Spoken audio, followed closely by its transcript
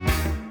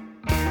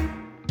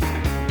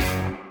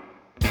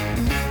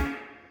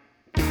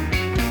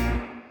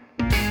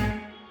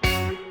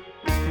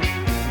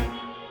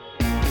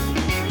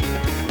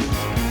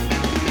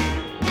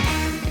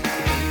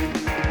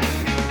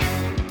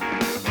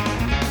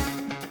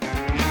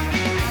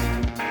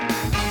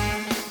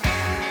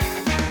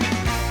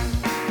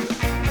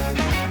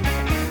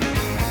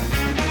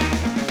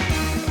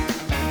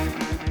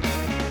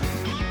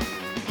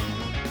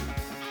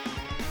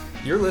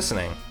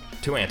listening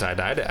to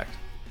Anti-Didact,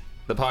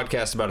 the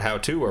podcast about how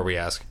to, where we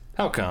ask,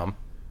 how come?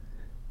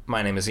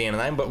 My name is Ian,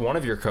 and I'm but one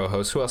of your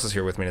co-hosts. Who else is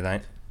here with me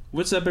tonight?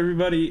 What's up,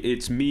 everybody?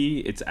 It's me.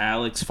 It's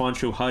Alex,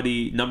 Foncho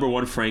Huddy,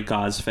 #1 Frank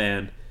Oz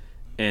fan.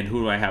 And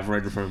who do I have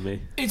right in front of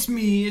me? It's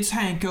me, it's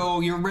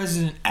Hanko, your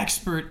resident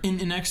expert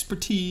in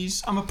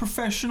expertise. I'm a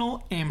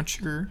professional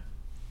amateur.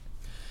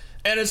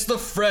 And it's the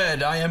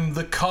Fred. I am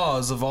the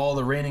cause of all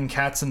the raining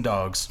cats and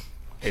dogs.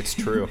 It's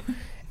true.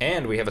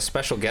 And we have a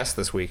special guest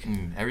this week.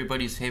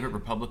 Everybody's favorite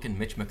Republican,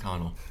 Mitch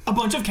McConnell. A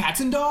bunch of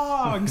cats and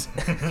dogs.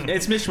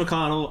 It's Mitch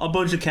McConnell, a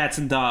bunch of cats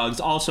and dogs,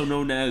 also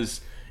known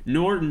as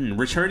Norton,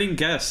 returning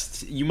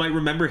guest. You might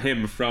remember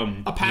him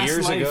from A past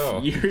Years life.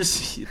 ago.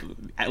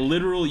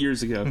 literal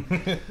years ago.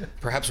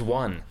 Perhaps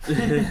one.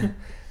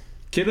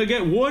 Can I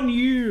get 1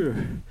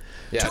 year?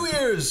 Yeah. 2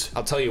 years!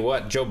 I'll tell you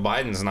what, Joe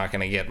Biden's not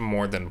going to get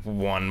more than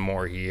 1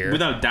 more year.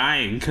 Without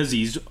dying, because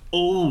he's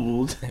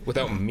old.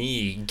 Without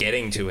me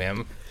getting to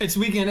him. It's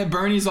weekend at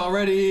Bernie's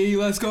already.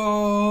 Let's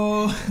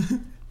go.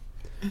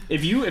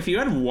 If you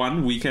had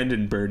one weekend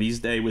in Bernie's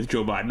Day with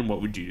Joe Biden,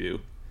 what would you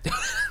do?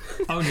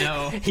 Oh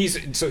no.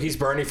 He's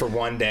Bernie for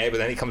 1 day, but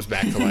then he comes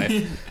back to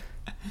life.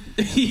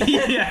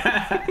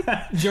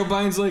 Yeah. Joe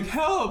Biden's like,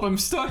 help, I'm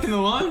stuck in the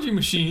laundry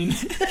machine.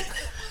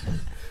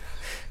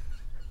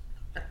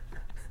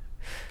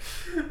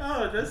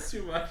 Oh, that's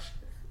too much.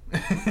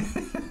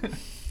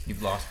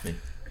 You've lost me.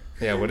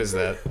 Yeah, what is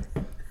that?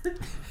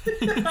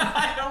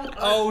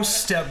 Oh,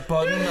 step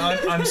button.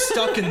 I'm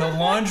stuck in the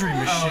laundry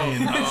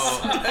machine.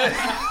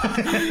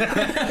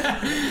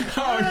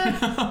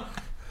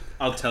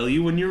 I'll tell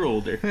you when you're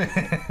older.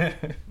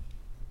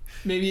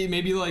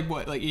 Maybe like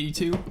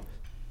 82?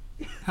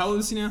 How old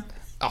is he now?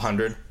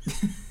 100.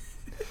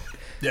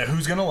 Yeah,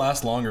 who's gonna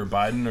last longer,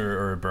 Biden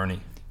or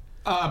Bernie?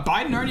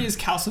 Biden already has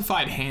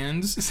calcified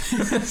hands,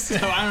 so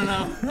I don't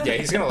know. Yeah,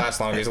 he's going to last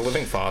longer. He's a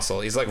living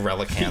fossil. He's like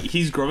Relicanth.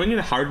 He's growing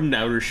a hardened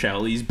outer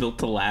shell. He's built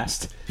to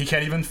last. He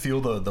can't even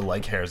feel the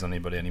leg hairs on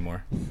anybody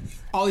anymore.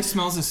 All he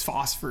smells is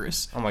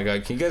phosphorus. Oh my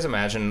god, can you guys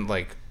imagine,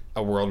 like,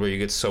 a world where you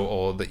get so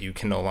old that you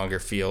can no longer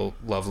feel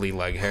lovely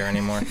leg hair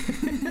anymore?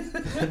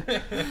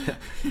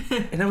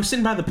 And I was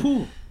sitting by the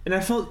pool, and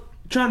I felt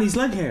Johnny's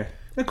leg hair.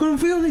 I couldn't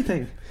feel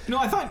anything. No,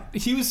 I thought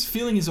he was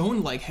feeling his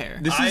own leg hair.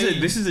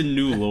 This is a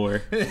new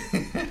lore.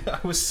 I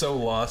was so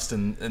lost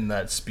in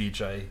that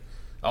speech.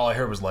 All I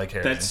heard was leg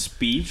hairs. That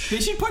speech. They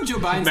should put Joe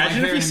Biden's leg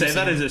Imagine hair if you in say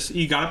that museum. as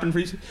you got up and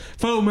freeze.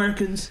 Fellow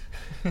Americans,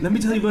 let me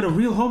tell you about a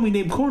real homie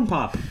named Corn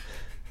Pop.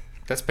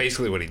 That's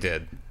basically what he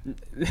did.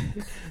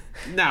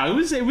 No, it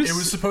was It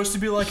was supposed to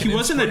be like he an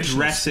wasn't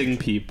inspirational addressing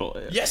people.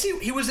 Yes,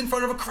 he was in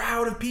front of a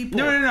crowd of people.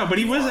 No, but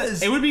he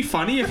was. It would be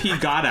funny if he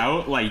got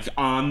out like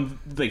on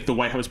like the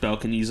White House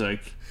balcony. He's like,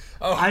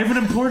 I have an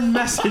important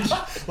message.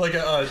 Like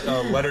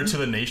a letter to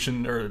the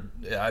nation or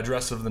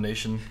address of the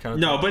nation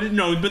kind of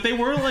thing. But they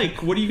were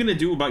like, what are you gonna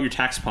do about your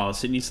tax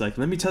policy? And he's like,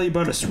 let me tell you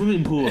about a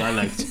swimming pool I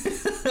liked.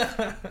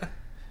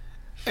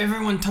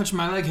 Everyone touch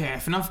my leg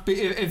hair.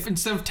 If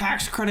instead of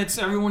tax credits,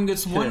 everyone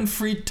gets one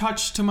free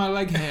touch to my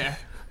leg hair.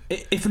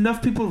 If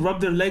enough people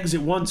rub their legs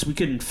at once, we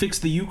can fix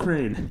the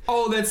Ukraine.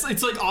 Oh,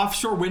 it's like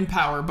offshore wind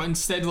power, but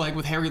instead like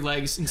with hairy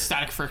legs and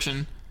static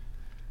friction.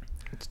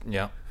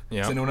 Yeah.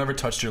 Has anyone ever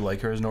touched your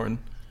leg hairs, Norton?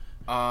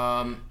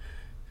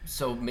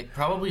 So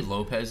probably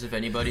Lopez, if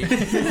anybody.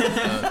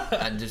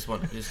 I just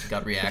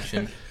got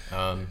reaction.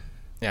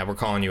 Yeah, we're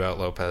calling you out,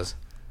 Lopez.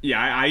 Yeah,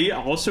 I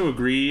also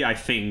agree. I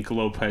think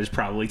Lopez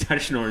probably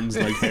touched Norton's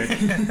leg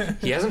hair.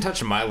 He hasn't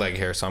touched my leg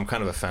hair, so I'm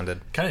kind of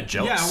offended. Kind of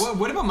jealous. Yeah,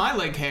 what about my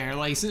leg hair?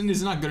 Like, is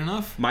it not good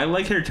enough? My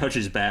leg hair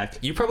touches back.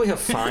 You probably have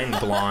fine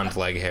blonde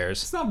leg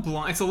hairs. It's not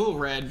blonde. It's a little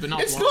red, but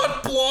not It's blonde.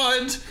 not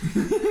blonde.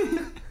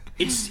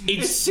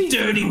 It's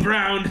dirty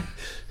brown.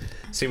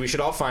 See, we should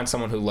all find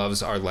someone who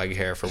loves our leg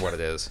hair for what it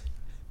is.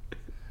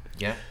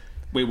 Yeah.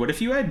 Wait, what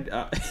if you had?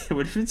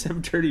 What if instead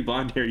of dirty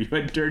blonde hair, you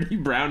had dirty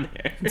brown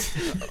hair?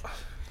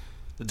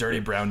 The dirty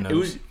brown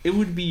nose. It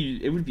would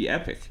be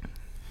epic.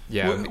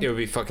 Yeah, it would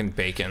be fucking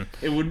bacon.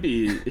 It would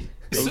be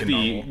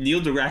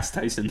Neil deGrasse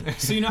Tyson.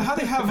 So you know how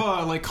they have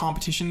like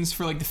competitions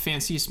for like the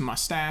fanciest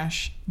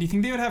mustache? Do you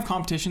think they would have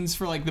competitions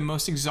for like the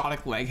most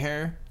exotic leg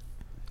hair?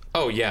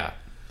 Oh, yeah.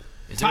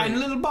 Tiny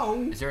little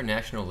bow. Is there a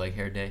National Leg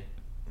Hair Day?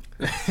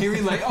 Hairy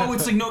leg. Oh,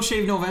 it's like No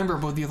Shave November,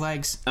 both your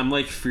legs. I'm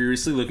like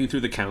furiously looking through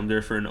the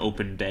calendar for an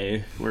open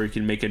day where we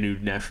can make a new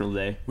national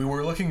day. We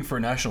were looking for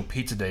National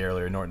Pizza Day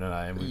earlier, Norton and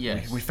I. And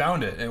Yes. we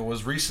found it, and it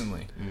was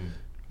recently.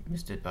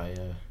 Missed it by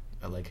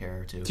a leg hair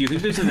or two. Do you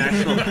think there's a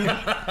national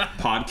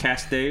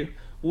podcast day?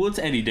 Well, it's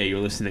any day you're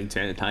listening to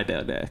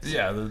Anti-Didact.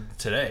 Yeah,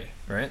 today,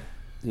 right?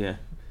 Yeah.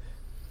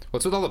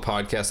 What's with all the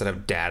podcasts that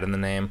have dad in the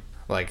name?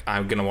 Like,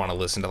 I'm going to want to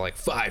listen to, like,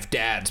 5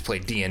 dads play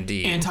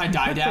D&D.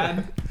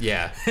 Anti-Dad.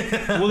 Yeah.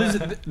 Well,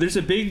 there's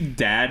a big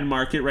dad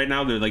market right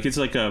now. They're like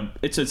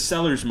it's a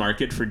seller's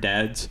market for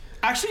dads.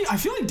 Actually, I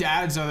feel like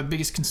dads are the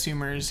biggest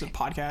consumers of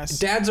podcasts.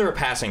 Dads are a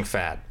passing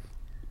fad.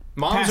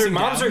 Moms Passing are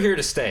down. here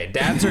to stay.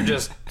 Dads are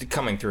just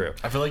coming through.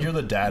 I feel like you're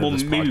the dad Well, of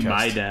this maybe podcast.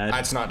 my dad.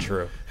 That's not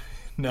true.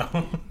 No.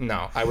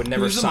 No, I would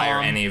never Who's the sire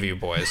mom? any of you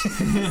boys.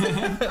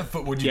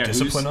 But would you Yeah,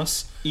 discipline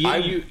us?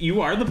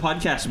 You are the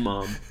podcast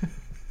mom.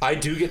 I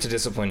do get to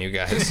discipline you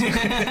guys.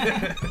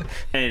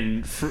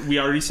 And we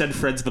already said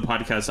Fred's the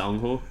podcast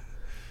uncle.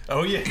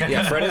 Oh, yeah.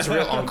 Yeah, Fred is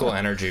real uncle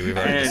energy. We've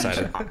already And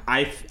decided.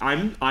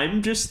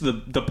 I'm just the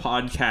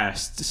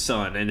podcast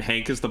son, and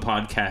Hank is the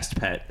podcast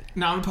pet.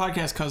 No, I'm a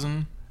podcast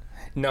cousin.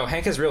 No,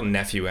 Hank has real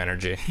nephew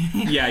energy.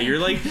 Yeah, you're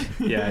like,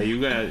 yeah,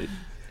 you got.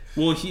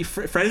 Well,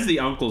 Fred is the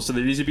uncle, so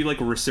there needs to be like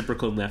a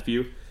reciprocal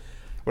nephew.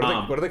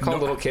 What do they call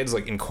little kids?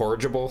 Like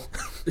incorrigible?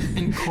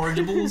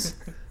 Incorrigibles.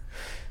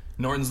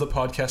 Norton's the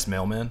podcast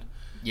mailman.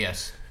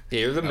 Yes.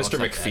 Yeah, you're the Mr.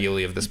 like that.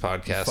 McFeely of this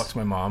podcast. Fucked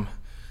my mom.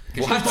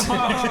 What?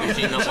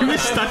 She not We're work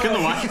stuck in the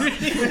washing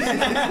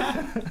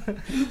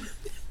machine.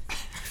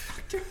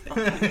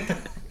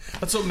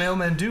 That's what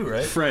mailmen do,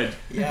 right? Fred.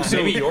 Yeah.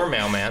 Maybe your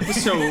mailman.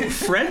 So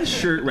Fred's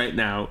shirt right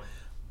now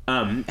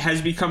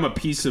has become a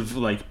piece of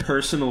like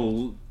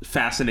personal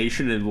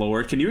fascination and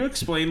lore. Can you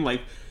explain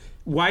like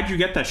why'd you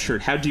get that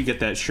shirt? How'd you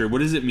get that shirt? What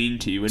does it mean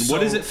to you? And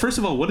what is it? First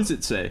of all, what does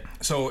it say?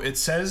 So it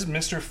says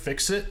Mr.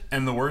 Fix-It,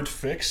 and the word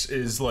fix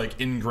is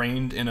like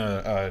ingrained in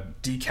a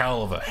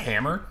decal of a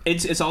hammer.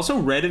 It's also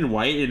red and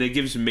white, and it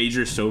gives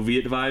major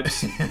Soviet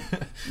vibes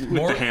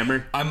with the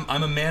hammer.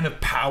 I'm a man of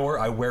power.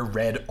 I wear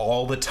red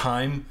all the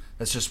time.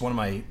 That's just one of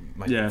my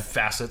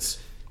facets.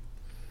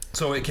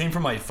 So it came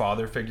from my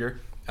father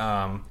figure,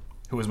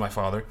 who was my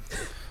father.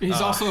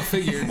 He's also a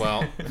figure.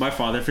 Well, My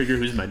father figure,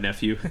 who's my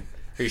nephew.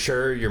 are you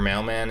sure your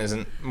mailman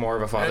isn't more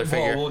of a father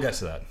figure? We'll get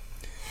to that.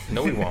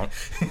 No, we won't.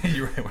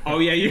 You're right. Oh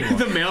yeah,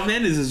 the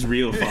mailman is his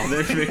real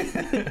father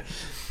figure.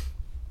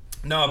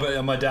 No,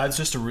 but my dad's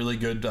just a really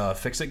good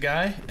fix-it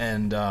guy,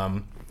 and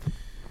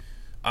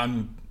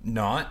I'm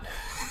not.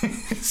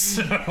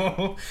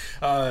 So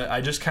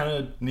I just kind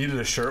of needed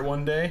a shirt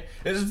one day.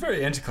 It was a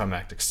very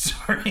anticlimactic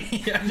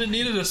story. I just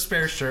needed a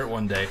spare shirt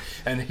one day,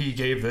 and he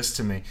gave this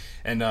to me,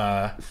 and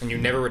And you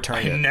never returned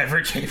I it. never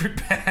gave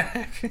it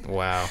back.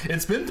 Wow.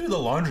 It's been through the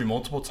laundry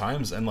multiple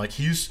times, and like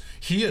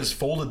he has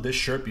folded this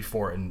shirt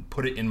before and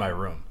put it in my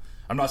room.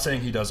 I'm not saying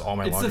he does all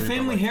my It's laundry. the but,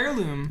 family like,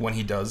 heirloom. when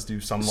he does do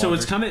some So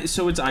laundry.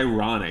 it's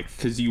ironic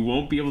because you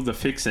won't be able to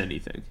fix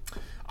anything.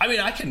 I mean,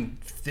 I can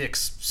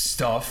fix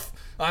stuff.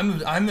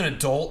 I'm an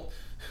adult.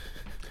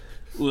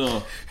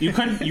 Well, you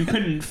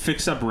couldn't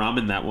fix up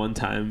ramen that one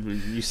time.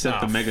 You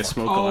set the mega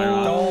smoke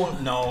alarm off.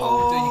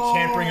 You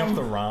can't bring up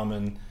the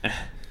ramen.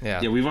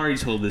 Yeah. Yeah, we've already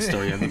told this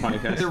story on the The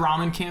podcast.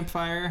 ramen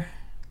campfire.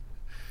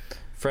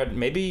 Fred,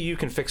 maybe you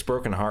can fix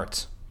broken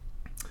hearts.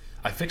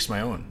 I fixed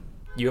my own.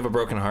 You have a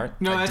broken heart?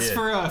 No, I that's did.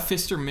 for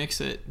Fist or Mix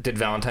It. Did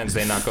Valentine's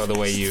Day not go the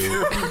way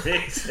you...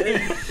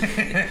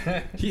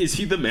 Is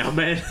he the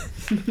mailman?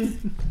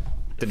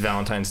 Did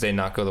Valentine's Day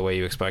not go the way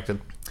you expected?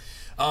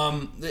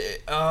 Well,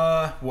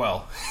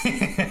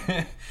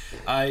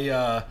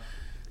 I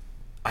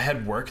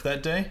had work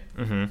that day,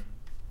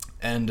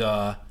 and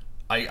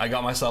I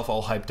got myself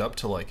all hyped up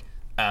to like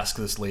ask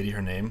this lady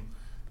her name,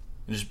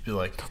 and just be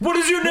like, What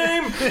is your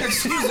name?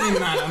 Excuse me,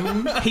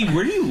 madam. Hey,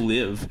 where do you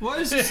live? What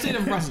is your state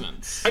of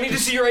residence? I need to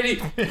see your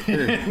ID.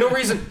 No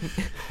reason.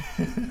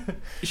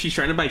 She's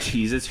trying to buy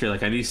Cheez-Its. You're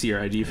like, I need to see your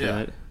ID for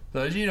that.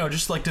 So,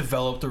 just like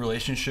develop the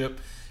relationship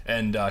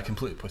and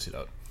completely pussied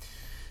out.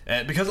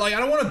 And because like I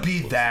don't want to be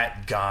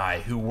that guy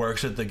who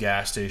works at the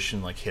gas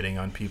station like hitting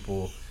on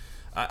people.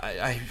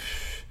 I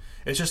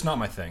it's just not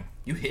my thing.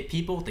 You hit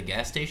people at the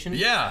gas station?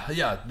 Yeah,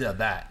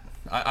 that.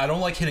 I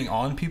don't like hitting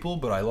on people,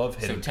 but I love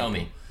hitting. So tell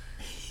people. me,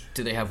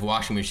 do they have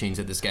washing machines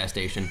at this gas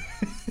station?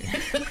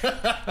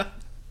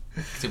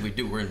 Because if we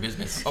do, we're in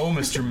business. Oh,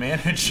 Mr.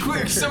 Manager.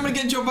 Quick, somebody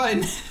get Joe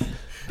Biden.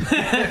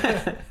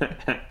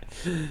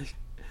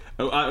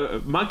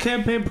 My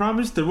campaign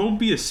promised there won't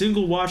be a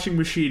single washing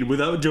machine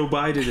without Joe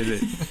Biden in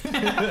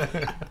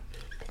it.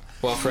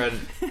 Well, Fred,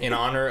 in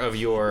honor of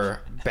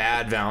your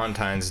bad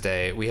Valentine's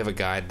Day, we have a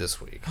guide this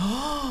week.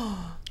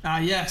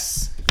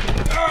 Yes.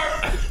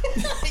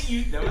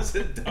 That was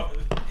a dumb.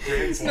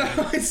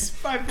 No,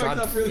 it's I fucked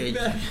up really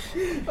bad.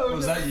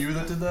 Was that you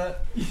that did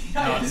that?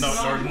 No,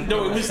 Jordan.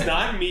 No, it was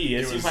not me,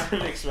 as It you was- might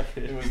have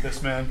expected. It was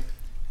this man.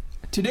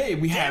 Today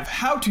we have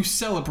how to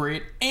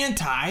celebrate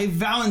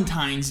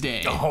anti-Valentine's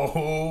Day.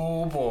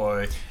 Oh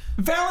boy.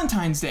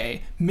 Valentine's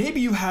Day.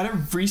 Maybe you had a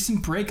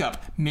recent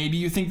breakup. Maybe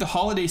you think the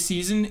holiday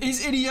season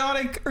is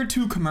idiotic or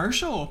too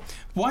commercial.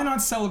 Why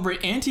not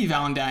celebrate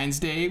anti-Valentine's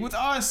Day with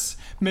us?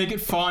 Make it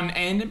fun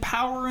and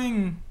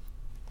empowering.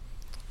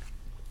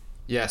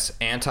 Yes,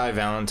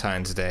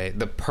 anti-Valentine's Day,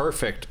 the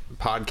perfect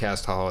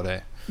podcast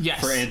holiday. Yes.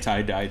 For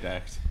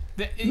anti-didact.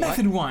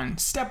 Method 1.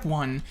 Step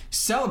 1.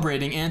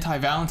 Celebrating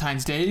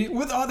anti-Valentine's Day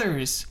with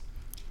others.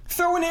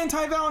 Throw an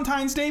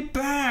anti-Valentine's Day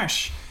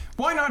bash.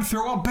 Why not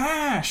throw a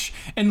bash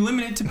and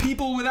limit it to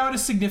people without a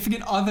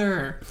significant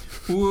other?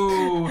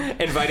 Ooh.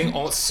 Inviting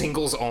all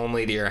singles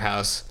only to your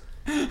house.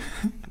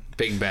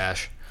 Big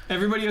bash.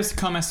 Everybody has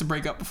to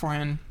break up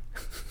beforehand.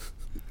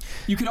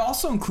 You could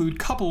also include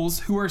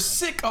couples who are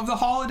sick of the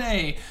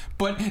holiday,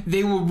 but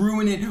they will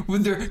ruin it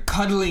with their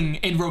cuddling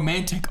and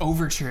romantic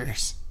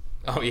overtures.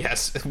 Oh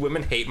yes,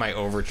 women hate my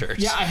overtures.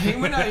 Yeah, I hate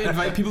when I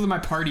invite people to my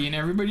party and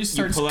everybody just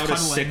You starts pull out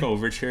cuddling. a sick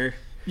overture.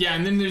 Yeah,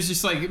 and then there's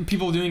just like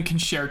people doing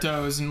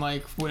concertos and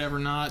like whatever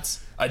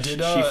knots. I did.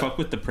 She fuck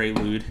with the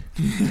prelude.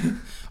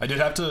 I did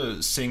have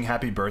to sing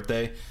 "Happy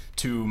Birthday"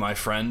 to my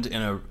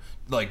friend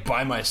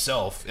by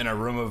myself in a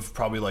room of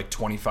probably like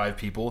 25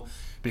 people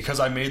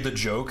because I made the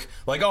joke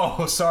like,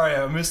 "Oh, sorry,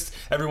 I missed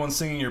everyone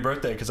singing your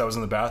birthday because I was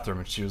in the bathroom,"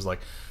 and she was like,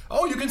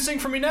 "Oh, you can sing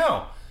for me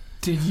now."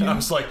 Did you? And I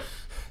was like,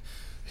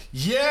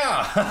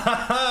 "Yeah,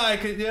 I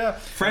could, yeah."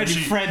 Fred, And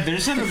Fred,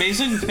 there's an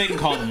amazing thing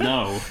called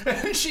no.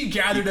 and she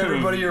gathered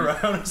everybody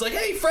around. and was like,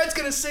 "Hey, Fred's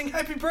gonna sing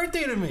Happy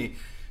Birthday to me."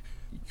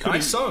 I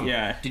sung.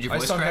 Yeah. Did your I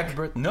voice sung crack? Happy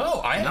Birthday.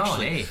 No, I No,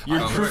 actually. hey. You're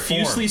I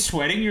profusely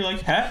sweating. You're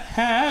like,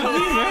 happy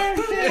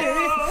birthday.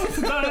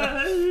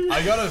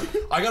 I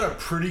got a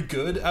pretty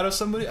good out of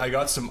somebody. I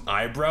got some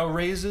eyebrow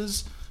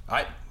raises.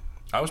 I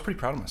was pretty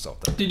proud of myself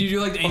though. Did you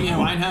do like the Amy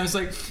Winehouse,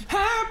 like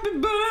 "Happy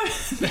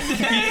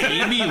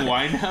Birthday"? Amy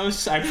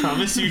Winehouse, I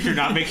promise you're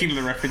not making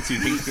the reference you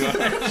think you are.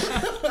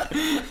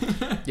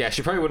 Yeah,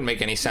 she probably wouldn't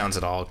make any sounds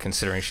at all,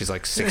 considering she's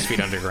like 6 feet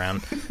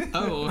underground.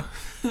 Oh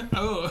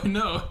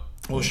no.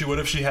 Well, she would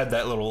if she had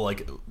that little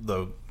like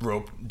the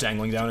rope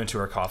dangling down into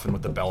her coffin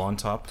with the bell on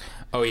top.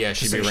 Oh yeah,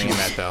 she'd be ringing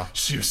that bell.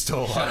 She was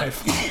still alive.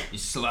 You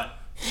slut.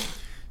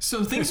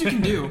 So things you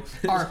can do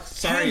are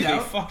Sorry, hand they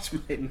out fucked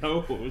my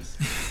nose.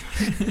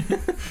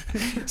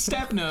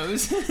 step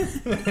nose.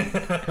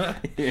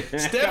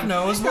 Steph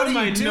knows what are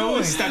my you doing?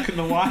 nose stuck in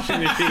the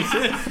washing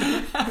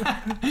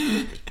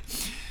machine.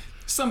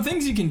 Some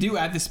things you can do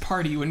at this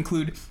party would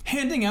include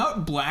handing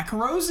out black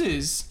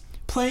roses,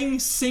 playing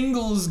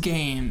singles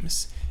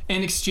games,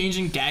 and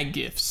exchanging gag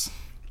gifts.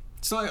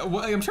 So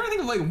I'm trying to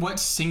think of like what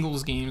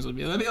singles games would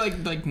be. Would it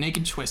be like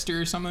Naked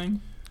Twister or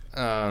something?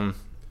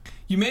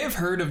 You may have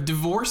heard of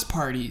divorce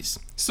parties,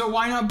 so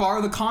why not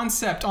borrow the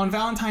concept on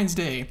Valentine's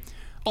Day?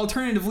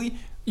 Alternatively,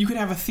 you could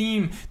have a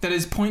theme that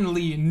is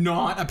pointedly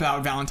not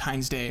about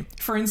Valentine's Day.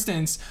 For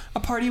instance, a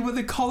party with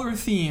a color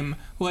theme,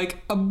 like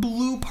a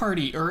blue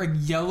party or a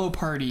yellow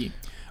party.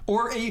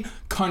 Or a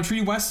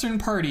country western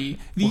party,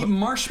 the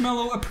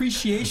Marshmallow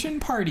Appreciation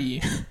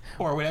Party,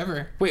 or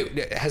whatever.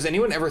 Wait, has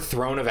anyone ever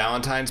thrown a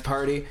Valentine's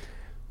party?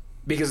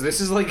 Because this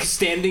is like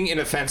standing in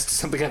offense to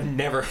something I've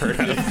never heard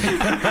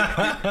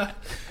of.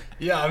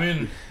 Yeah, I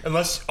mean,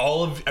 unless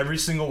every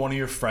single one of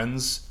your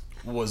friends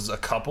was a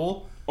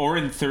couple. Or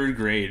in 3rd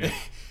grade.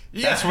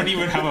 Yeah. That's when you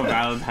would have a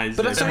Valentine's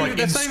But Day. that's not, like, even,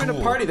 that's in not even a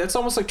school. party. That's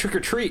almost like trick or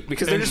treat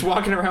because they're just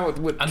walking around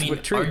with I mean,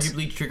 treats.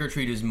 arguably trick or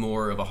treat is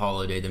more of a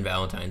holiday than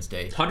Valentine's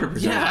Day.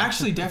 100%. Yeah,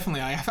 actually, definitely.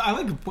 I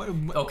like what.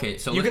 Okay,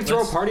 so You can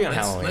throw a party on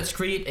Halloween. Let's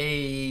create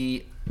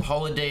a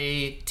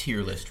holiday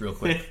tier list real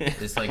quick.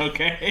 It's like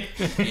Okay.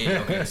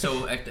 yeah, okay.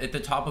 So at the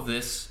top of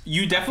this,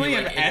 You definitely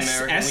I feel have like in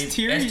America, S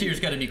tier. S tier's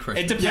got to be It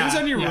Christmas. depends Yeah,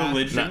 on your yeah.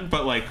 religion,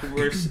 but like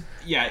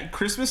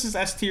Christmas is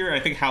S tier. I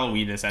think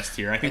Halloween is S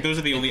tier. I think those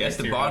are the only At S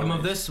the tier. bottom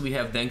of this, we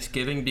have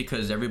Thanksgiving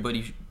because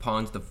everybody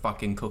pawns the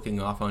fucking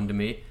cooking off onto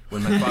me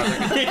when my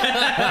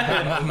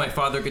father when my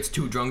father gets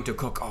too drunk to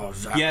cook. Oh,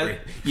 Zachary.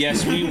 Yeah.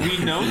 Yes, we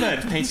know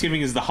that Thanksgiving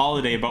is the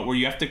holiday, but where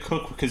you have to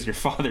cook because your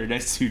father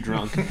gets too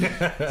drunk.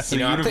 It's a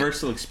know, I think-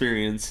 universal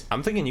experience.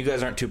 I'm thinking you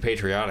guys aren't too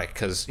patriotic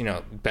because,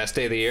 best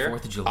day of the year,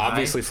 4th of July.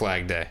 obviously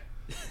Flag Day.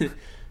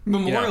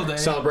 Memorial Day.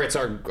 Celebrates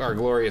our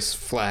glorious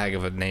flag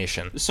of a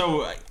nation.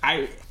 So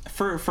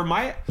for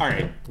my all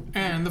right,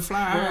 And the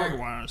flag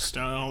was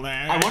still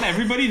there. I want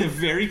everybody to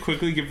very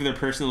quickly give their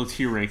personal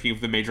tier ranking of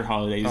the major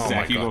holidays. Oh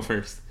Zach, my you go God.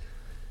 first.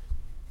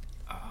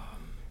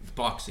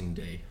 Boxing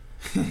Day.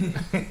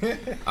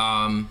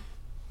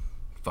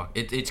 Fuck.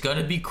 It's got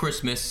to be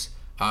Christmas.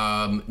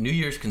 New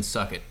Year's can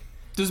suck it.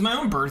 Does my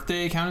own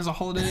birthday count as a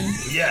holiday?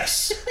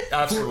 Yes,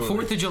 absolutely.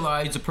 4th of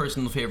July is a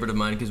personal favorite of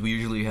mine because we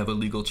usually have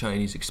illegal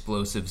Chinese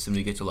explosives and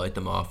we get to light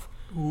them off.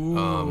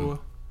 Ooh.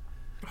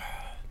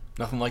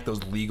 Nothing like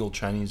those legal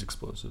Chinese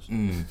explosives.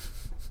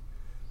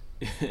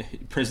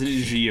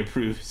 President Xi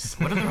approves.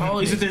 What other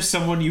holidays? Isn't there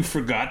someone you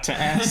forgot to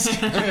ask?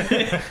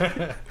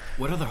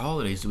 What other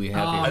holidays do we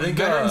have here? I think,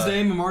 Veterans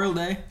Day, Memorial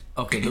Day.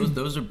 Okay,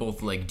 those are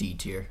both like D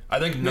tier. I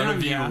think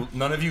none Yeah.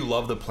 of you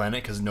love the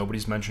planet because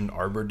nobody's mentioned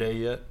Arbor Day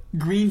yet.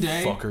 Green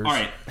Day. Fuckers. All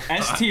right,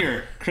 S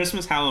tier,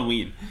 Christmas,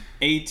 Halloween.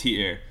 A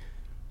tier,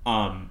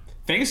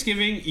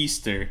 Thanksgiving,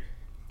 Easter,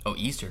 Oh,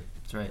 Easter.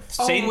 That's right.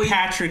 Oh, St. wait.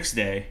 Patrick's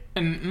Day,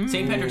 And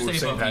St. Patrick's Day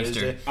St. above Patty's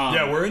Easter. Day.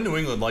 Yeah, we're in New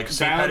England. Like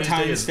St. Patty's Day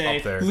Valentine's is Day,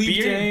 up there.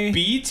 Leap Day.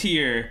 B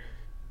tier.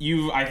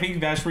 I think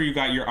that's where you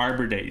got your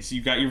Arbor Days.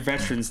 You got your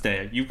Veterans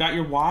Day. You got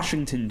your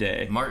Washington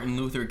Day. Martin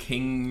Luther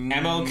King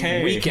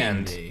MLK.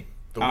 Weekend. Day.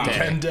 The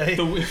weekend day.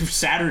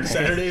 Saturday.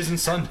 Saturdays and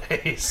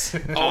Sundays.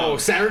 Oh,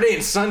 Saturday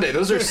and Sunday.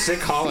 Those are sick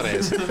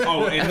holidays.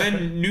 Oh, and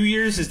then New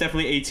Year's is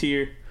definitely A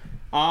tier.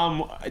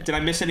 Did I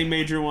miss any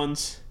major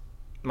ones?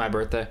 My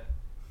birthday.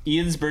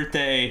 Ian's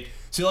birthday.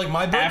 See, like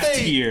my F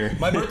birthday. tier.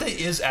 My birthday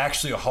is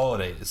actually a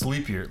holiday. It's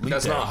leap year. Leap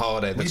That's day. not a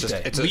holiday. That's Leap just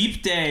day. it's a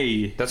Leap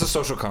Day. that's a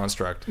social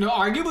construct. no,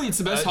 arguably it's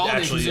the best holiday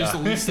actually, because it's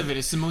yeah. the least of it.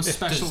 It's the most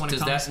special when it Does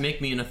comes. that make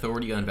me an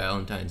authority on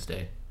Valentine's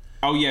Day?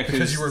 Oh yeah,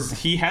 because you were-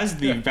 he has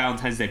the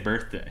Valentine's Day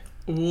birthday.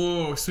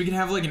 Whoa, so we can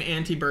have like an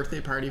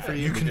anti-birthday party for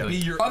you. You can be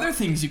your Other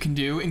things you can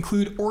do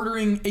include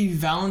ordering a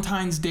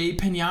Valentine's Day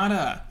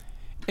piñata,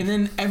 and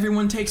then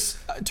everyone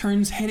takes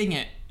turns hitting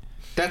it.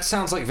 That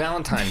sounds like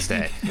Valentine's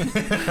Day.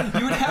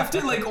 You would have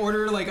to like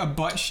order like a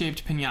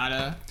butt-shaped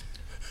piñata.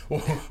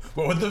 What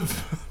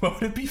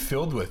would it be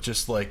filled with?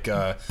 Just like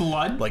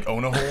Blood? like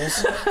Ona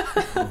holes?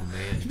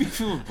 Be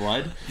filled with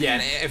blood. Yeah,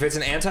 and if it's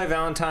an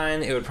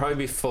anti-Valentine, it would probably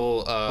be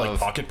full of Like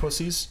pocket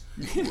pussies?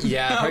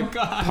 yeah, Oh, probably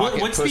God.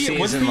 pocket What's the- pussies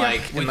what's and the-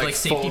 like With and like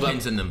safety fold up.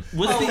 pins in them.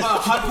 What's the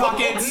Hot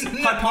Pockets.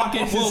 Hot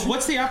Pockets. well?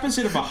 What's the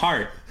opposite of a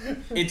heart?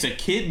 It's a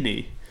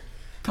kidney.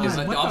 God, Is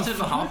the what opposite of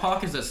the a hot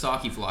pocket is a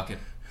sake flocket.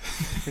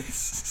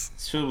 It's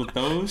filled with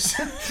those.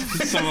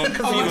 Someone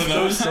filled with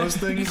those. Those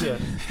things? Yeah.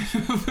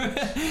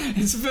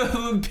 It's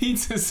filled with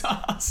pizza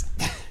sauce.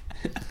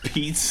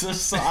 Pizza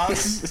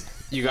sauce.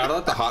 You gotta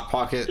let the hot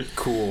pocket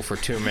cool for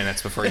 2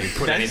 minutes before you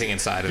put anything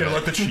inside of You gotta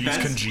let it. the cheese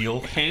That's- congeal.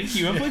 Hank,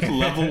 you have like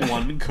level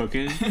 1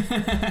 cooking.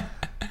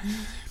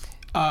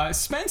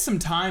 Spend some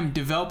time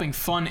developing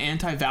fun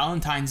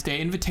anti-Valentine's Day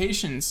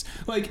invitations.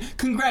 Like,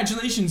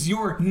 congratulations,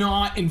 you're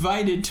not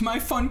invited to my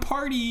fun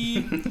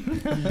party.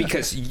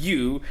 Because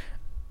you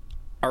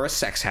are a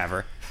sex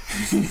haver.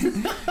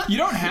 You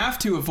don't have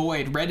to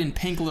avoid red and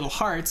pink little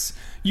hearts.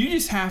 You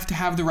just have to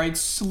have the right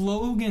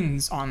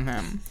slogans on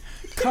them.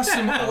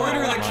 Custom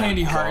order the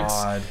candy hearts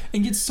God.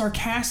 and get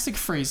sarcastic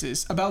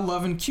phrases about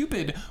love and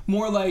Cupid.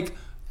 More like,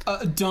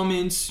 dumb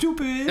and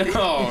stupid.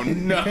 Oh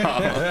no.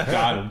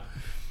 Got him.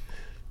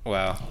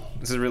 Wow.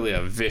 This is really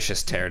a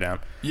vicious teardown.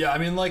 Yeah, I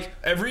mean, like,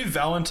 every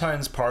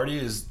Valentine's party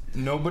is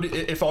nobody.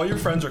 If all your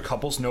friends are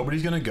couples,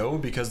 nobody's gonna go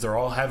because they're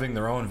all having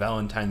their own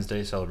Valentine's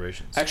Day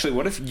celebrations. Actually,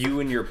 what if you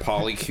and your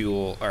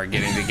polycule are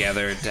getting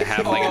together to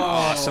have like an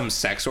awesome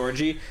sex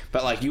orgy,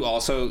 but like you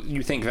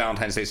think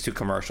Valentine's Day is too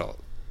commercial?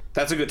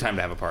 That's a good time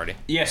to have a party.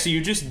 Yeah, so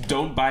you just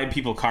don't buy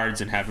people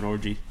cards and have an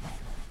orgy.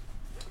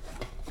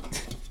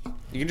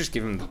 You can just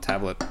give him the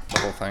tablet, the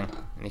whole thing,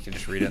 and he can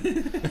just read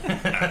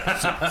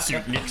it.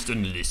 Sit next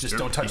on the list. Just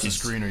don't touch the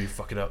screen or you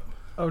fuck it up.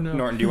 Oh no.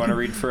 Norton, do you want to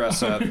read for us?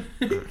 Hold on.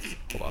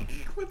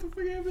 What the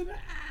fuck happened?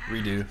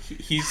 Redo.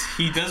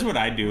 He does what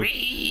I do.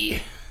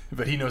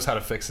 But he knows how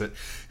to fix it.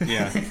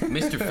 Yeah.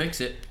 Mr. Fix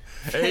It.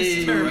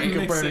 Hey, Mix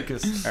it.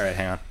 Copernicus. All right,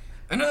 hang on.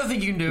 Another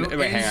thing you can do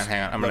Wait, is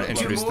hang on. I'm going to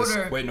introduce this.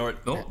 order. Wait, Nort.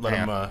 Oh, let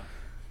hang him.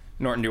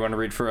 Norton, do you want to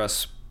read for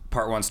us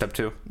part 1, step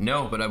 2?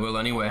 No, but I will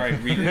anyway. All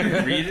right, read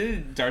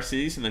it,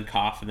 Darcy's, and then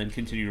cough, and then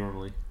continue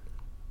normally.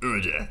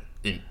 Order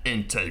an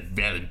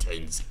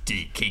anti-Valentine's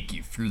Day cake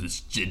you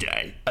foolish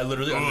Jedi. I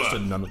literally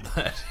understood none of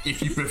that.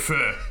 If you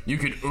prefer, you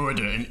could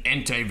order an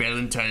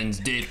anti-Valentine's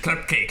Day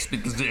cupcakes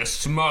because they are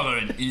smaller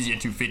and easier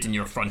to fit in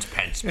your front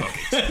pants pocket.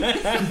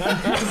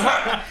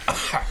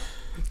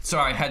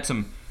 Sorry, I had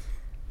some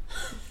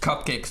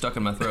cupcake stuck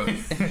in my throat.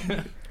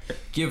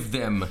 Give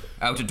them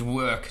out at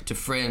work, to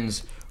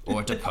friends,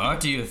 or to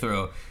party you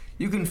throw.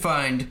 You can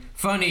find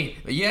funny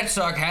yet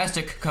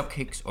sarcastic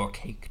cupcakes or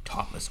cake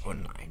toppers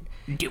online.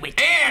 Do it.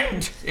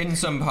 And in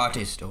some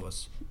party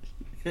stores.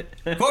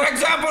 For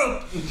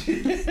example,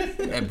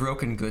 a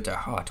broken glitter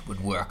heart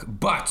would work,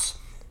 but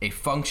a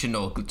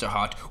functional glitter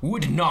heart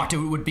would not. It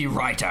would be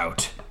right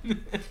out.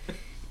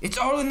 It's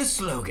all in the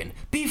slogan.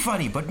 Be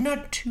funny, but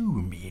not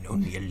too mean,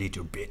 only a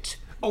little bit.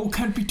 Oh,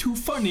 can't be too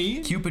funny.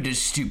 Cupid is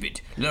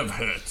stupid. Love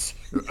hurts.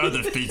 Your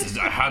other faces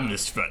are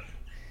harmless fun.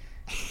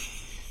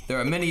 There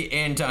are many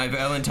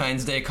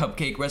anti-Valentine's Day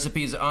cupcake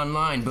recipes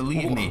online,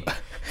 believe me.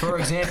 For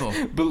example,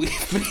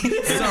 Believe me.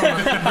 some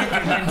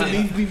recommended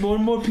Believe me, more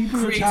and more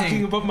people are talking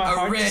creating about my a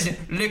hearts. red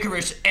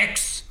licorice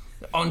X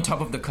on top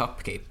of the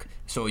cupcake,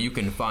 so you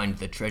can find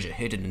the treasure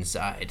hidden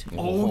inside.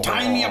 Oh,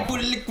 tie me up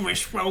with a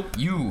licorice rope.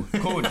 You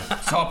could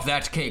top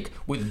that cake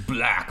with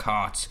black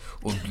hearts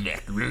or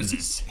black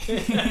roses.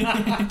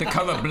 The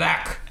color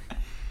black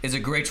is a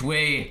great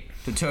way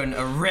to turn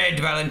a red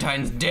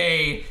Valentine's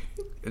Day.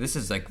 This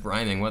is like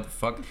rhyming. What the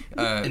fuck?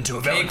 Into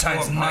a cake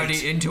Valentine's or party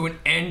night. into an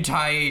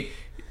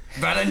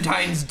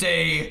anti-Valentine's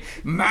Day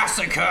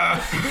massacre.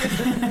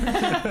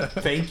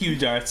 Thank you,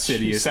 Darth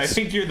Sidious. I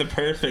think you're the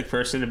perfect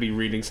person to be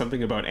reading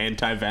something about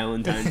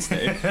anti-Valentine's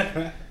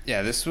Day.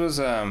 Yeah, this was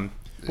Well,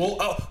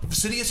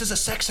 Sidious is a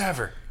sex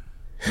haver.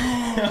 No.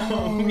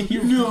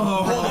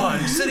 Hold on,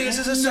 Sidious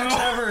is a sex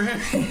haver.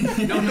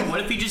 No,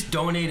 what if he just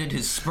donated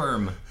his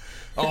sperm?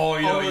 Oh,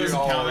 Oh, there's a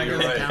count, I you're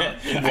got a right.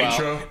 count.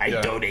 Intro. I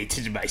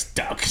donated my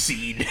stock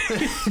seed.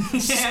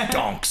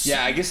 Stonks.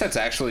 Yeah, I guess that's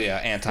actually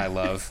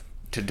anti-love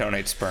to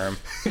donate sperm.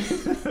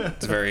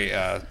 It's very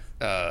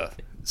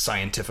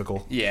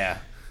Scientifical. yeah.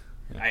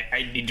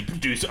 I need to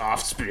produce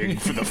offspring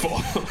for the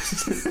fall.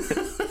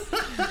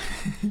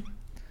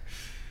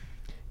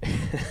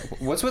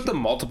 What's with the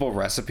multiple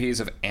recipes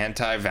of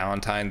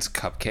anti-Valentine's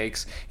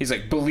cupcakes? He's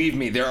like, believe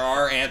me, there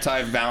are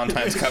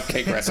anti-Valentine's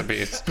cupcake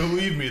recipes.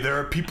 Believe me, there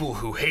are people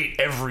who hate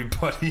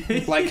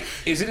everybody. Like,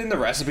 is it in the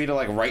recipe to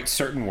like write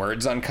certain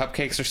words on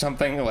cupcakes or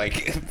something?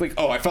 Like,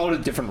 oh, I followed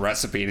a different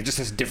recipe and it just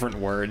has different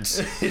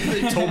words.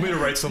 They told me to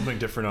write something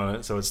different on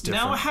it, so it's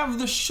different. Now I have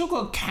the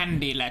sugar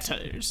candy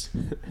letters.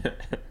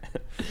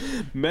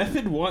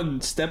 Method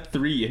 1, step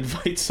 3,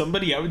 invite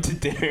somebody out to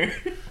dinner.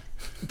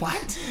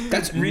 What?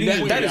 That's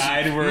Reading that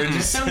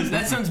is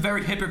That sounds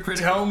very hypocritical.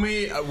 Tell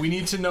me, we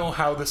need to know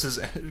how this is.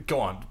 Go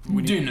on.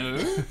 We need,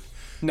 Dinner?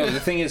 no. The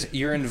thing is,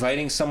 you're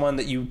inviting someone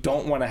that you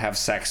don't want to have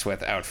sex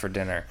with out for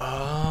dinner.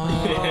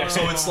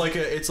 so it's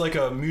like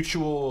a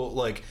mutual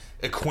like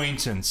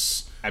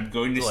acquaintance. I'm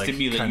going to Like,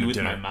 stimulate kind you of with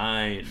dinner. my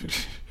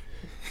mind.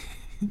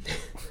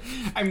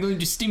 I'm going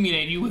to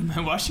stimulate you with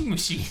my washing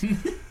machine.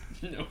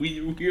 we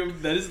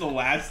that is the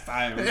last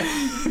time.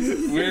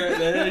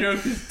 That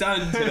joke is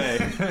done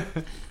today.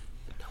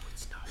 No,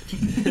 it's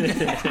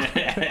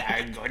not.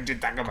 I'm going to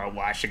talk about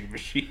washing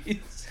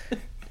machines.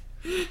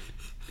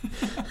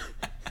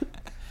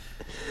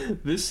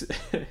 This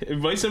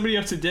invite somebody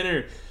out to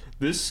dinner.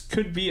 This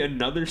could be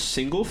another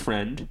single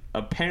friend,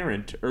 a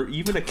parent, or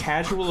even a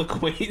casual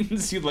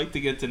acquaintance you'd like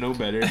to get to know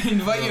better.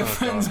 Invite your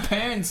friend's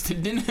parents to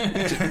dinner.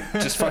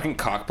 Just fucking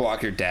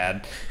cockblock your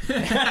dad.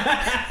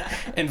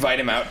 Invite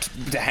him out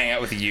to hang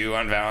out with you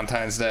on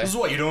Valentine's Day. This is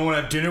what, you don't want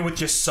to have dinner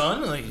with your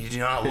son? Like, you do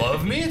not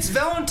love me? It's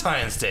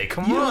Valentine's Day.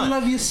 Come on.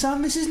 love your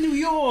son. This is New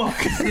York.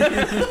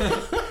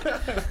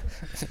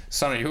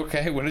 Son, are you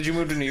okay? When did you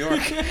move to New York?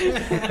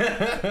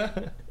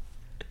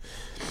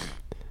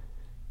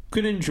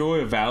 Could enjoy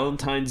a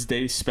Valentine's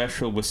Day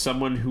special with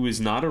someone who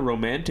is not a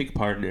romantic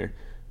partner.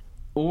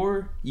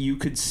 Or you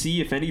could see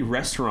if any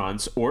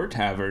restaurants or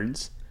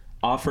taverns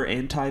offer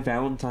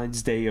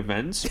anti-Valentine's Day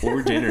events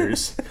or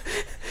dinners.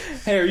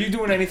 Hey, are you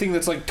doing anything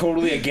that's like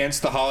totally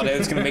against the holiday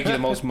that's gonna make you the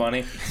most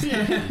money?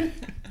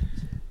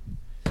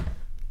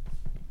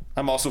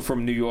 I'm also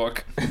from New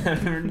York.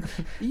 Are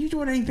you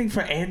doing anything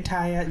for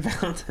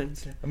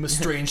anti-Valentine's Day? I'm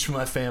estranged from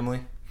my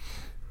family.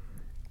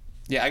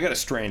 Yeah, I got a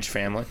strange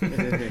family.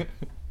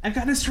 I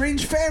got a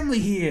strange family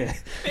here.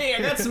 Hey,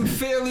 I got some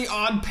fairly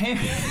odd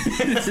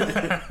parents.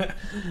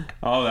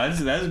 Oh, that's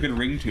a good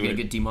ring to You're gonna it.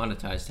 get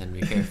demonetized,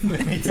 Henry. Careful.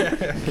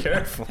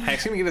 Careful.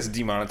 Hank's gonna get us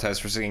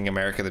demonetized for singing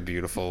America the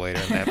Beautiful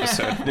later in the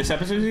episode. This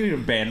episode is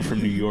getting banned from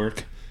New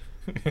York.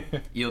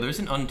 Yo, there's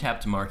an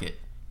untapped market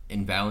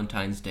in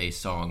Valentine's Day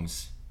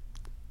songs.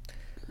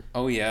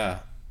 Oh yeah.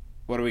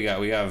 What do we got?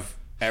 We have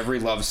every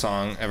love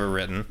song ever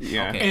written.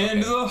 Yeah. Okay.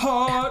 And the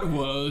heart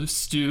was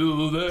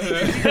still there.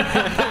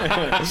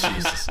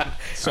 Jesus.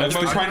 So I'm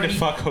trying to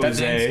fuck The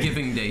Jose.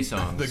 Thanksgiving Day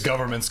songs. The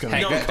government's going to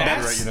Hank, no, that-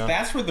 copyright, you know.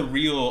 That's where the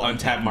real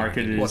untapped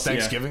market is. What,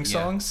 Thanksgiving Yeah.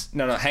 songs?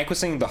 No, Hank was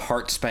singing the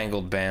Heart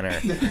Spangled Banner.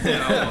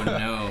 Oh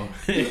no.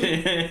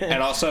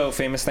 And also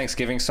famous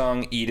Thanksgiving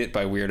song, Eat It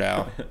by Weird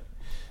Al.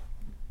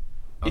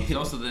 Oh, there's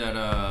also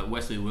that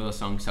Wesley Willis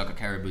song, "Suck a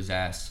Caribou's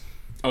Ass."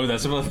 Oh,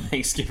 that's about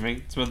Thanksgiving.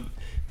 It's about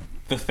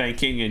the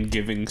thanking and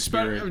giving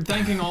spirit.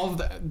 Thanking all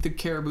of the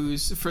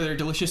caribous for their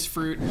delicious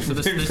fruit. So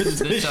this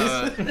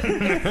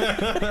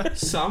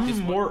Some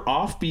more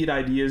offbeat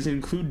ideas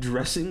include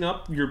dressing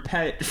up your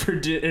pet for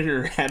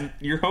dinner at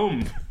your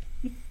home.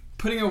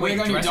 Putting a wig Wait,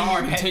 on your dressing dog your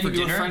and pet taking for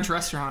to a dinner? French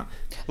restaurant.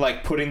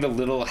 Like putting the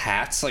little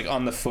hats like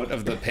on the foot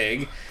of the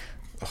pig.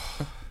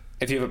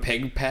 If you have a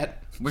pig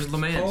pet. Where's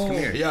LeMans? Come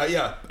here. Yeah.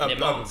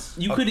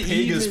 You a could pig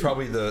even is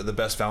probably the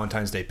best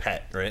Valentine's Day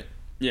pet, right?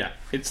 Yeah,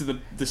 it's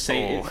the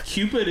same. Oh.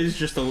 Cupid is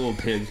just a little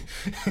pig.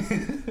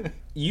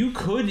 You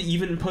could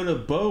even put a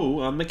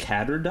bow on the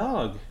cat or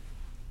dog.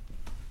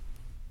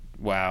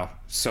 Wow,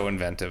 so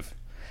inventive.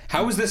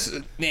 How is this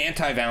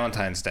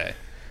anti-Valentine's Day?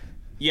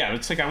 Yeah,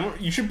 it's like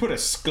you should put a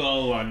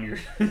skull on your.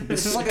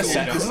 This is like a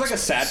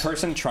sad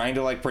person trying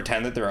to like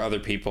pretend that there are other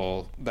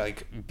people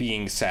like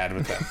being sad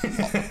with them.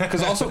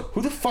 Because also,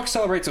 who the fuck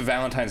celebrates a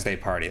Valentine's Day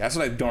party? That's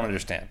what I don't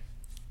understand.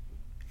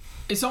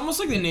 It's almost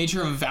like the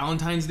nature of a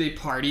Valentine's Day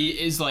party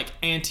is like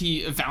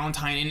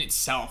anti-Valentine in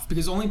itself,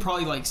 because only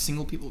probably like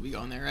single people will be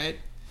going there, right?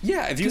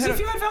 Yeah, if you Because had if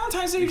you had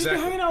Valentine's Day, you'd just be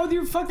Exactly. hanging out with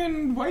your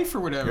fucking wife or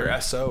whatever. Your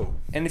SO.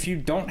 and if you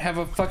don't have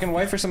a fucking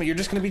wife or something, you're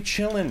just gonna be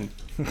chilling.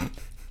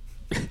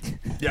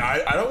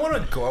 Yeah, I don't want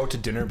to go out to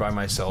dinner by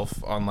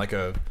myself on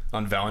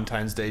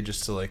Valentine's Day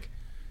just to like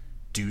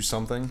do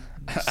something.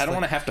 I don't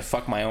want to have to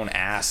fuck my own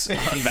ass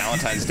on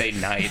Valentine's Day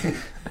night.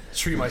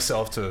 Treat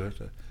myself to a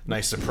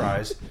nice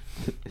surprise.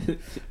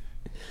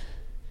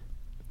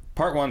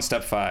 Part 1,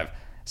 Step 5.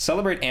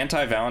 Celebrate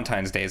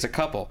anti-Valentine's Day as a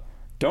couple.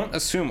 Don't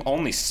assume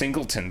only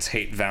singletons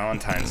hate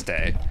Valentine's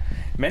Day.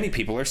 Many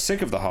people are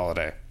sick of the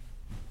holiday.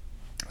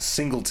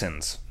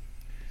 Singletons.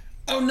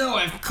 Oh no,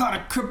 I've caught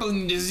a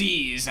crippling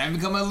disease. I've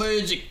become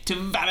allergic to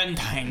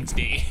Valentine's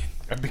Day.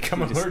 I've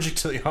become allergic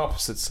to the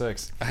opposite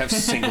sex. I have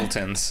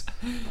singletons.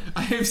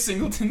 I have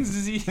singleton's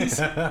disease.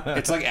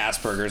 It's like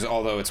Asperger's,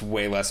 although it's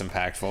way less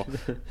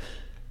impactful.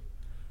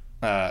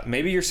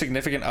 Maybe your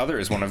significant other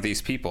is one of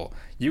these people.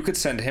 You could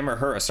send him or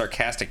her a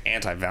sarcastic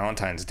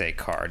anti-Valentine's Day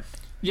card.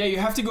 Yeah, you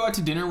have to go out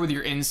to dinner with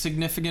your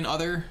insignificant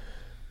other.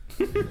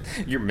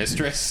 Your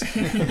mistress.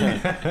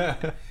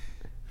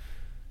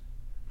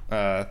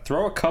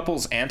 Throw a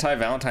couple's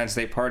anti-Valentine's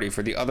Day party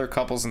for the other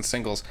couples and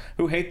singles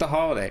who hate the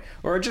holiday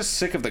or are just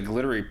sick of the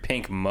glittery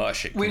pink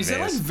mush it Wait, conveys. is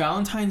that like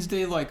Valentine's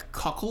Day, like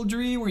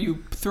cuckoldry, where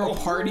you throw a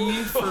party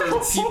for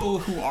people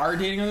who are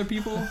dating other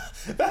people?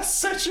 That's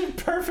such a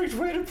perfect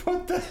way to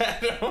put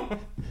that.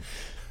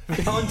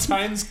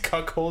 Valentine's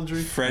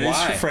cuckoldry.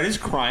 Why? Fred is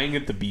crying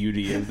at the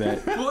beauty of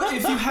that. Well,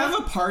 if you have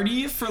a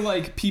party for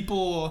like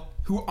people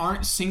who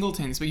aren't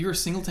singletons, but you're a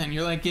singleton,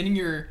 you're like getting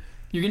your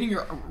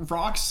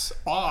rocks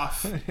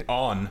off.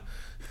 On.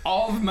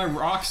 All of my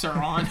rocks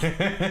are on.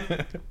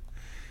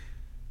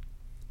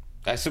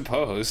 I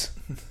suppose.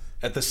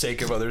 At the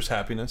sake of others'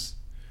 happiness.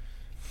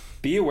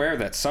 Be aware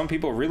that some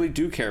people really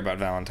do care about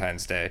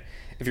Valentine's Day.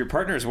 If your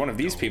partner is one of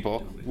these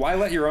people, why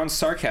let your own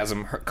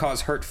sarcasm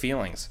cause hurt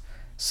feelings?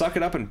 Suck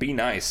it up and be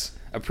nice.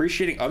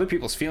 Appreciating other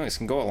people's feelings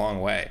can go a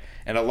long way,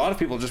 and a lot of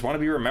people just want to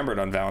be remembered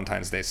on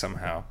Valentine's Day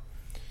somehow.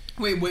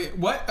 Wait,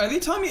 what? Are they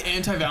telling me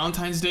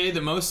anti-Valentine's Day,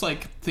 the most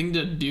like thing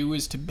to do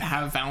is to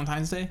have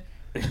Valentine's Day?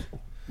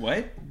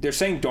 What? They're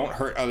saying don't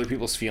hurt other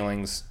people's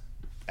feelings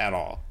at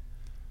all.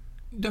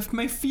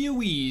 My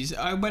feelies,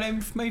 but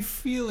I'm my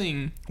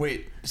feeling.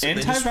 Wait. So they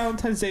just-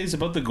 Anti-Valentine's Day is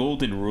about the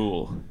golden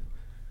rule.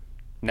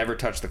 Never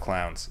touch the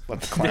clowns.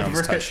 Let the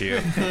clowns touch you.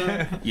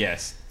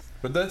 Yes.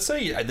 But let's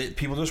say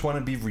people just want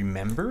to be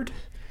remembered?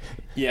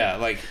 Yeah,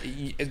 like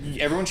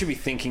everyone should be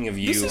thinking of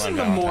you This on isn't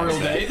Valentine's Memorial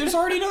Day. Day. There's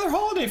already another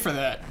holiday for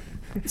that.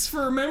 It's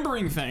for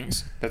remembering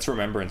things. That's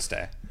Remembrance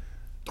Day.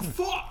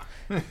 Fuck.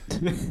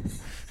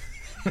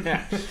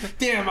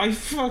 Damn, I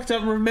fucked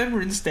up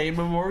Remembrance Day,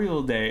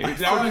 Memorial Day.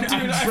 Now I'm dude,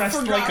 I dressed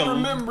forgot like a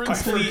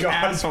Remembrance complete Day.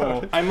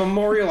 asshole. I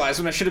memorialized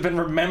when I should have been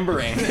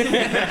remembering.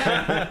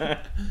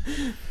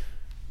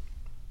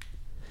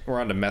 We're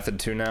on to method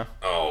 2 now.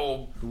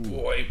 Oh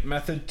boy,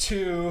 method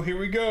 2. Here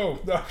we go.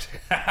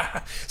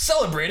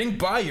 Celebrating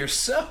by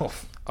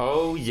yourself.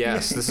 Oh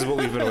yes, this is what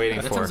we've been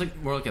waiting That for. sounds like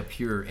more like a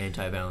pure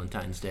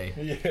anti-Valentine's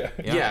Day. Yeah.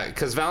 Yeah,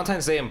 because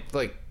Valentine's Day,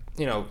 like,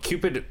 you know,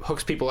 Cupid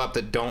hooks people up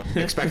that don't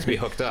expect to be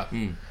hooked up.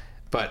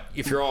 But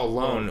if you're all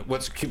alone,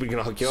 what's Cupid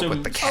gonna hook you up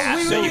with? The cat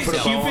wait, that wait, you put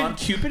a bow on?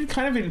 Cupid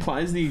kind of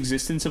implies the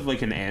existence of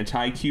like an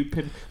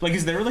anti-Cupid. Like,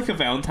 is there like a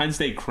Valentine's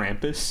Day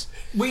Krampus?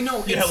 Wait, no.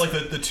 Yeah, it's-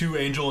 like the two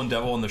angel and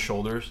devil on the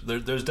shoulders.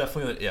 There's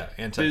definitely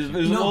anti. There's a No.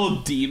 little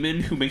demon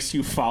who makes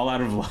you fall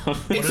out of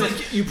love. It's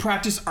like you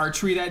practice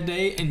archery that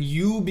day and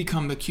you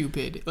become the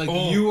Cupid. Like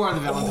you are the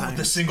Valentine.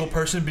 The single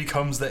person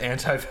becomes the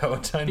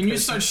anti-Valentine. and you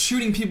person start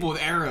shooting people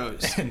with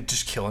arrows. and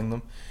just killing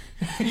them.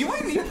 You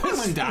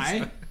wouldn't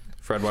die.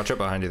 Fred, watch out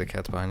behind you. The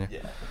cat's behind you.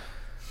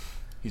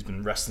 He's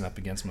been resting up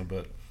against my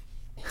butt.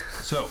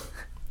 So,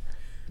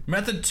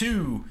 method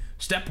 2,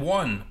 step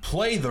 1,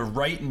 play the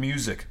right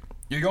music.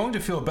 You're going to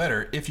feel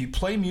better if you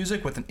play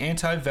music with an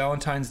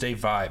anti-Valentine's Day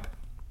vibe.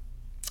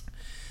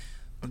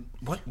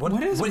 What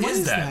is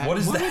that? What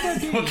would What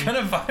that be? kind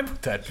of vibe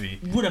would that be?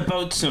 What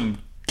about some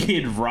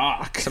Kid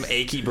Rock? Some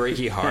achy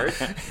breaky heart.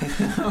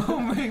 Oh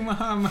my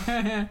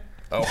mom.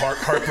 Oh,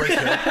 heartbreak.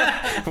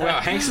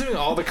 Wow, Hank's doing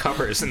all the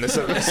covers in this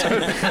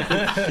episode.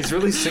 He's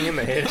really singing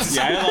the hits.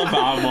 Yeah, I love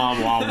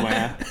Wah Wah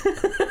Wah.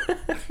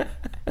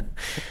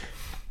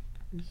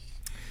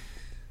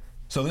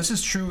 So this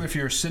is true if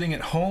you're sitting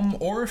at home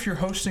or if you're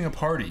hosting a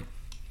party.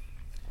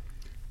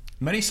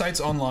 Many sites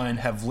online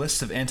have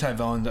lists of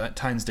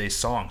anti-Valentine's Day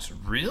songs.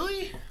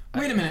 Really?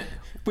 Wait a minute.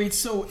 Wait,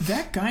 so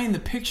that guy in the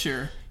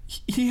picture,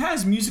 he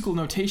has musical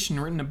notation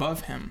written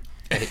above him.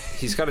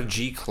 He's got a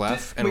G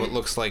clef and Wait, what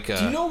looks like a.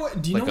 Do you know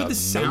what this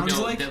sounds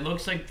No, like? that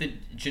looks like the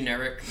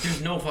generic.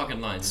 There's no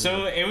fucking lines.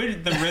 So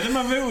the rhythm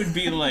of it would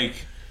be like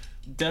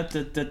da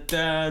da da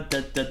da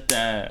da da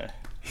da.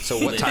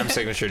 So what time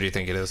signature do you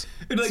think it is?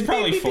 It's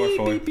probably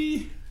 4/4. Wait,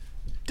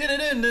 the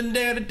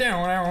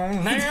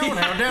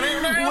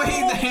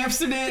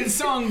hamster dance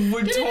song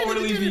would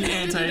totally be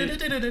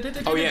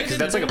anti. Oh yeah, because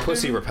that's like a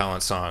pussy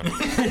repellent song.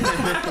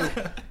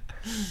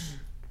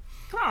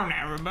 Come on,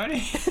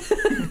 everybody.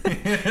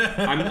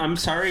 I'm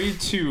sorry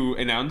to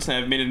announce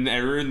that I've made an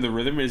error in the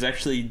rhythm. It is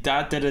actually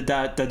da da da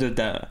da da da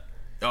da.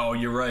 Oh,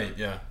 you're right.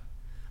 Yeah.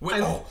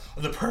 Wait.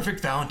 The perfect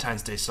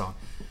Valentine's Day song.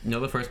 No,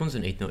 the first one's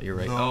an eighth note. You're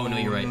right. Oh no,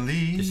 you're right.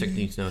 Lonely. The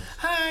 16th note.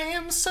 I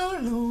am so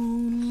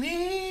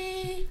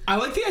lonely. I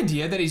like the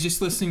idea that he's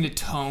just listening to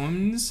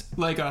tones,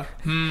 like a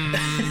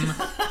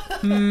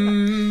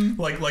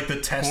Like the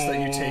test that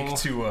you take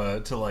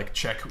to like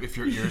check if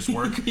your ears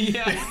work.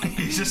 Yeah.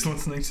 He's just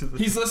listening to the.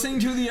 He's listening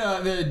to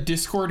the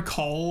Discord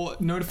call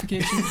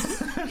notification.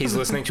 He's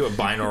listening to a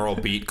binaural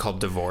beat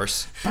called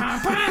Divorce.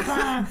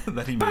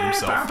 that he made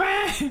himself.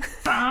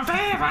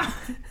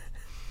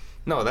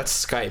 No, that's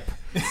Skype.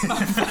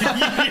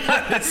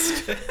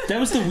 That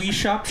was the Wii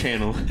Shop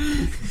channel.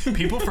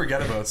 People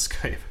forget about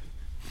Skype.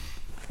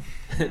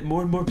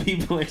 More and more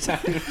people are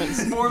talking about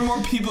this. More and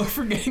more people are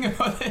forgetting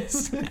about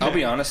this. I'll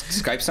be honest,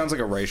 Skype sounds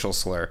like a racial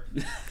slur.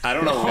 I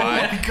don't know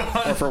why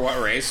or for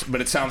what race, but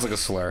it sounds like a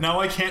slur. Now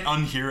I can't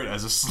unhear it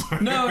as a slur.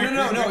 No.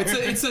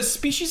 It's a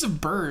species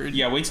of bird.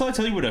 Yeah, wait till I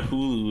tell you what a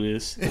Hulu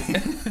is.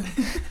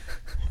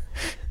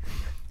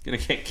 Gonna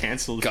get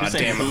canceled. for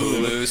saying Goddamn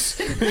Hulus.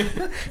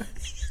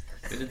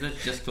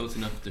 That's just close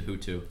enough to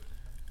Hutu.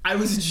 I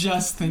was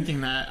just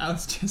thinking that.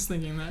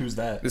 Who's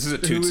that? This is a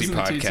Who is Tootsie in the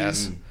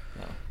podcast.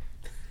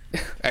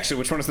 Actually,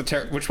 which one is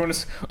which one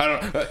is? I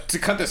don't know. To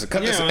cut this.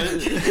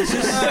 It's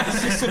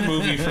just a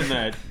movie from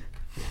that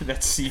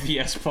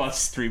CBS Plus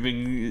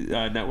streaming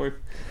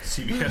network.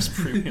 CBS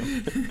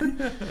Premium.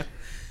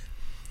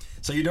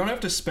 So you don't have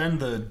to spend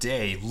the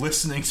day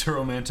listening to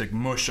romantic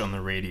mush on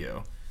the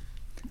radio.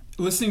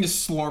 Listening to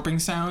slurping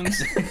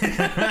sounds.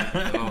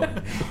 Oh,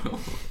 no.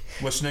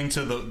 Listening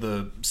to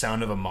the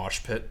sound of a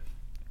mosh pit.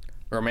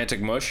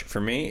 Romantic mush for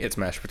me, it's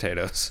mashed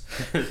potatoes.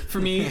 For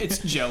me, it's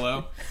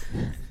Jell-O.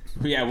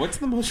 Yeah, what's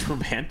the most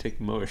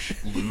romantic mush?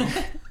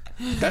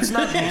 That's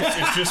not.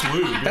 It's just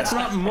lube. That's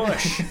not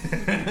mush.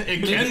 It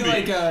Maybe can be.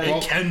 like a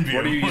It can be.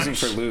 What a are you using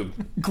mush. for lube?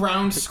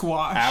 ground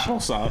squash.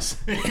 Applesauce.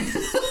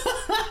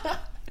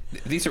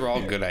 These are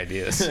all good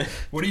ideas.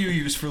 What do you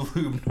use for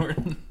lube,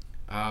 Norton?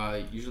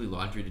 Usually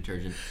laundry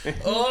detergent.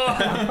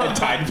 A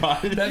Tide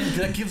Pod.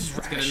 That gives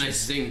It's got a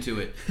nice zing to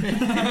it.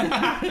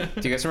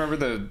 Do you guys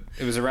remember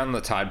it was around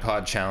the Tide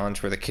Pod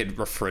challenge where the kid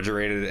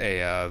refrigerated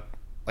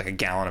a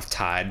gallon of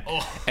Tide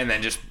and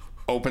then just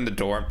opened the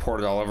door and poured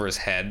it all over his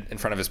head in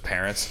front of his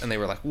parents, and they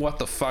were like, "What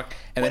the fuck?"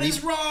 And What then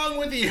is wrong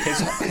with you?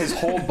 his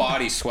whole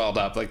body swelled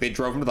up. Like they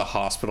drove him to the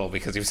hospital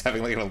because he was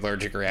having like an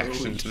allergic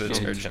reaction to the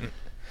detergent.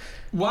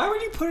 Why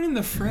would you put it in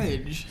the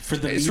fridge? For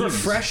the It's memes.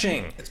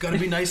 refreshing. It's got to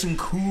be nice and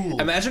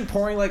cool. Imagine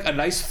pouring like a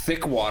nice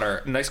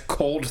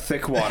cold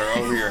thick water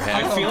over your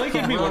head. I feel like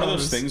it'd be one of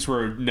those gross. things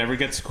where it never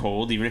gets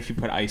cold, even if you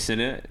put ice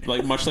in it.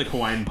 Like much like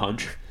Hawaiian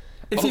Punch.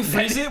 If you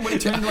freeze it, would it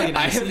turn into like an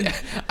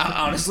ice?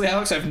 Honestly,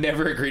 Alex, I've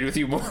never agreed with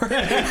you more.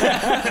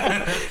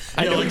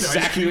 I know like the ice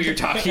exactly what you're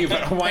talking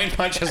about. Hawaiian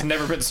Punch has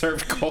never been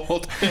served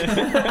cold.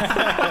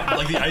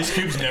 Like the ice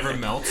cubes never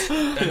melt,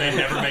 and they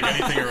never make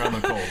anything around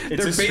the cold.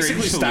 They're a strange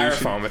basically solution.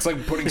 styrofoam. It's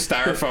like putting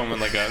styrofoam in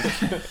like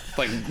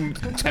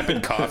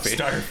tepid coffee.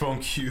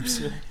 Styrofoam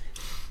cubes.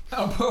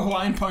 I'll put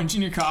Hawaiian Punch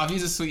in your coffee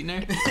as a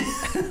sweetener.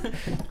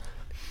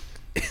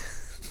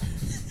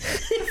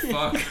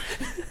 Fuck.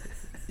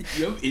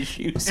 You have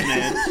issues,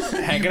 man.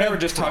 Hank and I were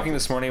just talking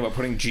this morning about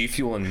putting G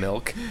Fuel in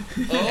milk.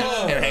 And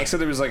Hank said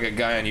there was like a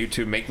guy on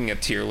YouTube making a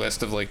tier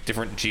list of like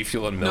different G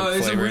Fuel and milk No,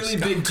 there's flavors. a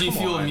really big G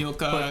Fuel on.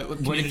 milk.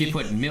 What if you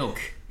put milk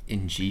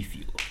in G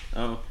Fuel?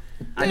 Oh.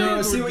 No,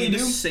 it see would what be you the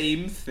do?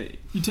 same thing.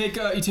 You take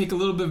a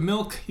little bit of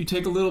milk. You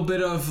take a little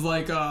bit of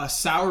like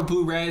sour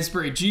blue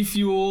raspberry G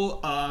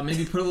Fuel.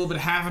 Maybe put a little bit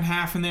of half and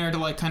half in there to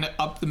like kind of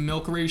up the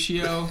milk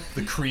ratio.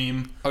 The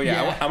cream. Oh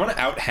yeah, Yeah. I want to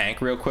out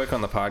Hank real quick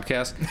on the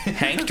podcast.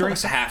 Hank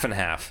drinks half and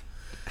half.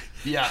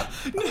 Yeah.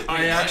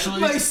 I actually.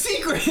 My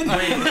secret.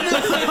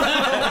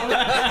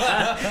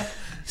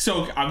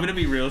 So I'm gonna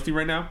be real with you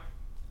right now.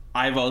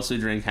 I've also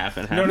drank half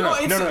and half.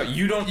 No,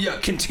 you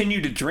don't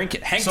continue to drink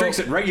it. Hank drinks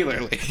it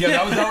regularly.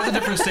 Yeah, that was a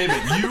different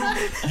statement.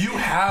 You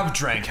have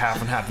drank half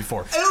and half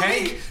before. It'll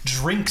Hank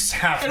drinks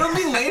half and It'll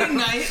half. be late at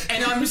night,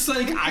 and I'm just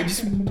like, I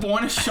just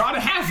want a shot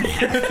of half and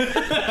half.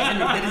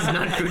 That is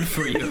not good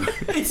for you.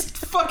 It's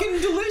fucking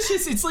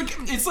delicious. It's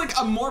like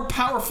a more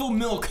powerful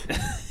milk.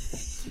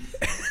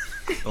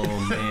 Oh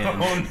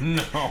man. Oh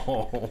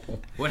no.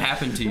 What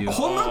happened to you?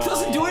 Whole milk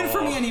doesn't do it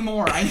for me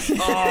anymore.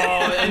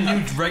 Oh, and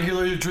you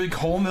regularly drink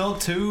whole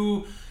milk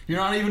too? You're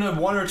not even a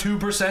 1 or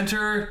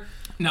 2%er?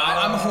 No,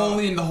 I'm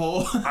wholly in the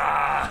hole.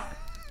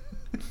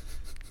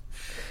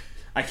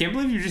 I can't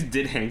believe you just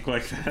did Hank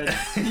like that.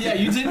 Yeah,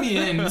 you did me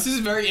in. This is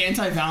very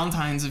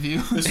anti-Valentine's of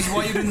you. This is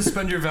why you didn't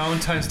spend your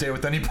Valentine's Day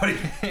with anybody.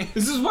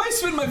 This is why I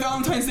spend my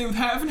Valentine's Day with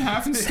half and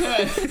half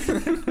instead.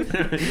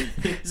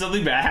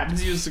 Something bad happens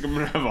to you, so I'm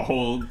gonna have a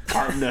whole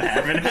carton of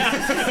half and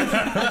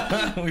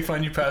half. We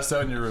find you passed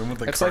out in your room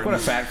with It's like when a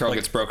fat girl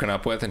gets broken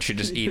up with and she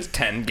just eats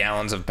 10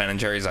 gallons of Ben &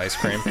 Jerry's ice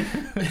cream.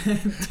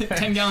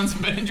 10 gallons of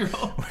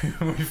Benadryl.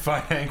 we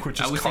find Hank with I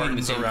just was thinking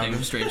the cartons same around thing,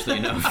 him. strangely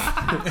enough.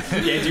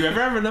 Yeah, do you ever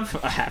have enough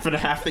a half and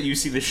a half that you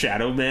see the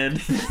Shadow Man?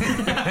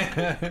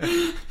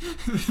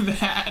 The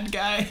hat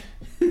guy.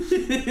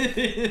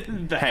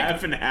 The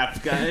half and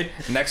half guy.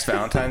 Next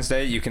Valentine's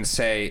Day, you can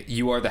say,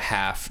 "You are the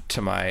half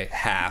to my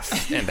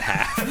half and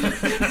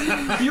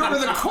half." You are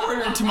the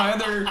quarter to my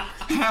other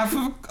half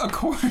of a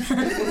quarter.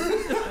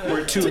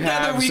 We're two Together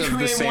halves we of the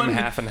create same one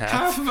half and half.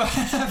 half of a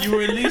half. You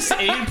were at least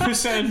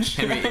 8%.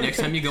 Henry, next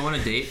time you go on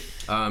a date,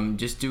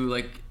 just do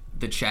like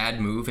the Chad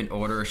move and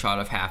order a shot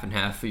of half and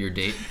half for your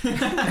date.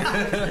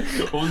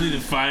 Only the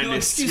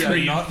finest. Excuse Yeah,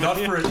 me. not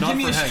for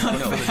me a Hank, shot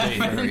but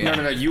for the date.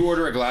 No. You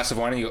order a glass of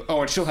wine and you go,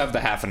 "Oh, and she'll have the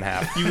half and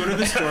half." You go to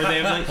the store,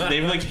 they have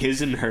like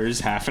his and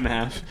hers half and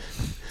half.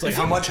 It's like,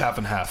 how much half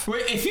and half?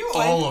 Wait, if you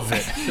All of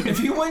it. If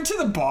you went to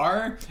the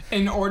bar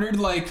and ordered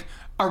like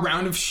a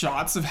round of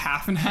shots of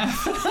half and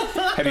half,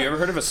 Have you ever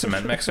heard of a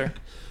cement mixer?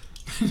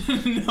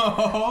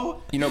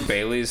 no. You know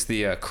Bailey's,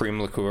 the cream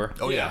liqueur?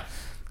 Oh, yeah.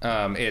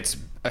 It's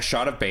a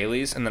shot of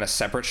Bailey's and then a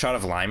separate shot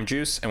of lime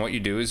juice. And what you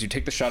do is you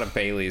take the shot of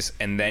Bailey's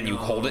and then you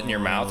hold it in your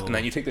mouth, and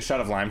then you take the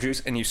shot of lime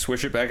juice and you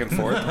swish it back and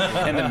forth,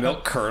 and the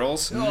milk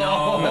curdles. And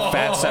the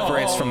fat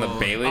separates from the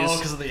Bailey's. Oh,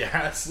 because of the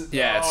acid.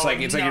 Yeah, it's like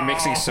you're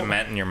mixing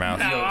cement in your mouth.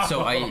 Yo,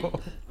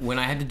 so when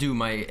I had to do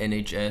my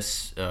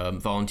NHS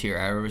volunteer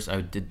hours, I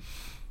did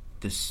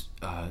this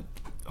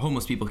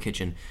homeless people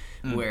kitchen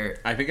where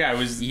I think I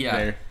was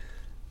there.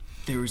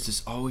 There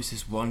was always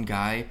this one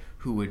guy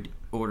who would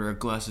order a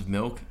glass of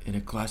milk and a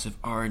glass of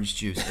orange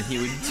juice, and he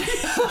would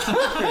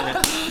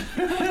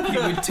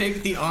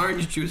take the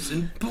orange juice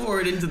and pour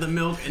it into the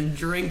milk and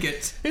drink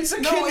it. It's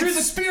a kindred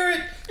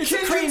spirit. It's a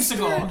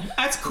creamsicle.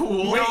 That's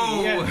cool.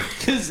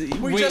 Because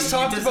We just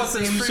talked about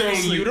this So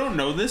previously. you don't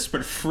know this,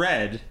 but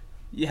Fred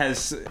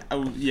has,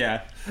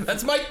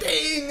 That's my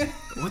thing.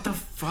 What the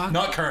fuck?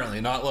 Not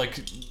currently, not like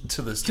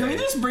to this day. Can we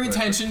just bring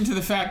attention to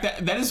the fact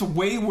that that is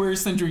way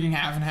worse than drinking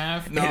half and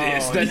half? No, It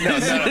is. No.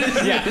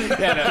 Yeah.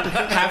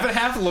 Half and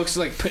half looks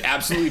like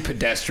absolutely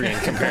pedestrian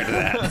compared to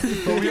that.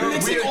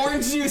 Mixing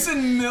orange juice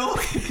and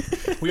milk.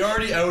 We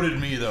already outed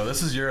me though.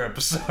 This is your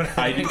episode.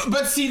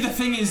 But see, the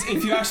thing is,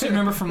 if you actually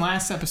remember from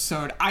last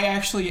episode, I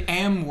actually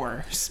am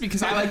worse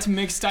because I like to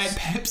mix Diet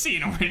Pepsi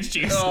and orange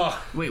juice.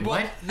 Oh, Wait,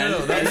 what?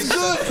 no, that's It's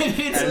good.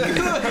 It's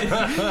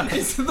good.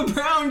 It's the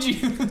brown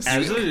juice.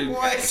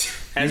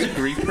 as a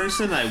Greek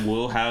person, I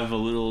will have a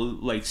little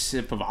like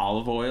sip of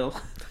olive oil.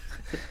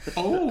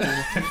 Oh,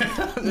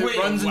 it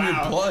runs in your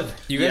blood.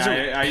 You guys are.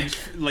 I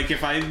like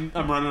if I'm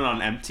running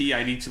on empty,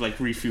 I need to like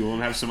refuel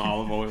and have some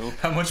olive oil.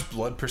 How much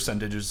blood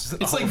percentage is?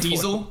 it's like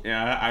diesel.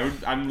 Yeah,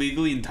 I'm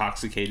legally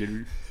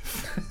intoxicated.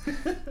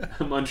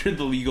 I'm under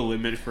the legal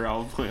limit for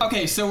olive oil.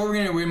 Okay, so we're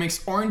gonna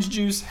mix orange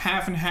juice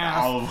half and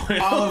half,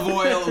 Olive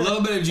oil. a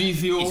little bit of G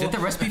Fuel. Is it the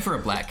recipe for a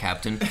black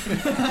captain?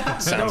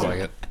 Sounds like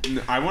it.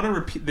 I want to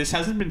repeat. This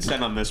hasn't been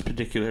said on this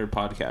particular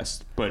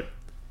podcast, but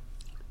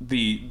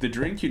the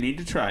drink you need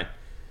to try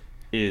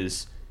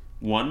is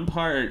 1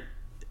 part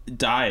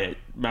Diet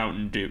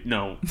Mountain Dew.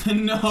 No,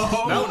 No,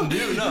 Mountain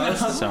Dew. No,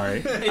 that's sorry.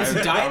 it's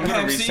Diet I'm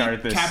gonna Pepsi,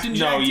 restart this. Captain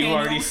Jack No, you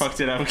Daniels. already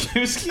fucked it up. It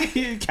was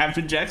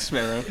Captain Jack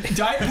Sparrow.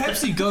 Diet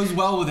Pepsi goes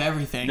well with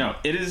everything. No,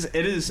 it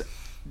is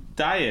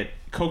Diet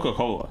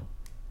Coca-Cola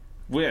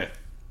with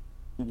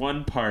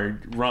 1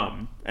 part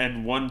rum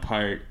and 1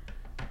 part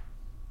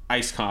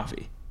iced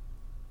coffee.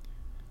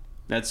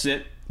 That's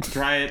it.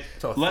 Try it.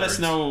 So Let us thirds.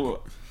 know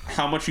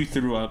how much you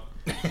threw up.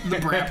 The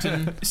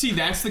Brampton. See,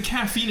 that's the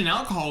caffeine and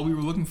alcohol we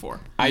were looking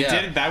for. I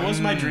Yeah. did. That was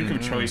my drink of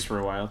choice for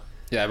a while.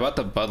 Yeah, I bought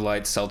the Bud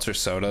Light seltzer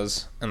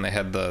sodas, and they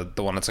had the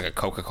one that's like a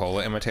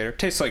Coca-Cola imitator.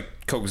 Tastes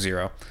like Coke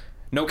Zero.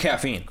 No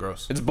caffeine.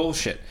 Gross. It's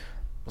bullshit.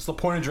 What's the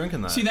point of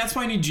drinking that? See, that's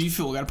why I need G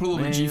Fuel. Gotta put a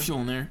little bit of G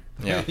Fuel in there.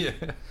 Yeah. yeah.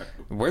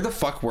 Where the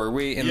fuck were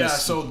we in Yeah.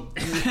 this? So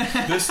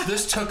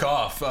this took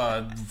off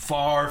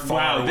far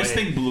Wow, away this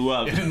thing blew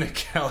up. in the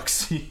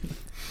galaxy.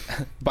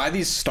 Buy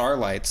these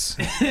starlights.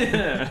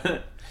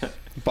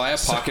 Buy a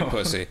pocket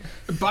pussy.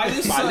 Buy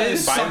this, Buy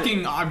this- buy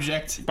sucking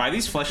object. Buy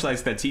these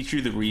fleshlights that teach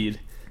you to read.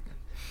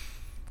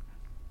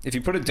 If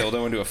you put a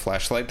dildo into a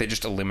flashlight, they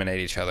just eliminate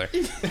each other.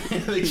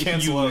 They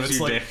cancel out. lose It's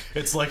your like dick.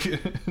 it's like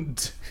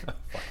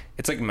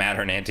It's like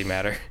matter and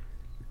antimatter.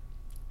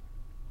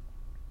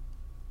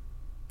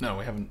 no,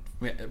 we haven't.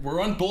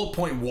 We're on bullet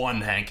point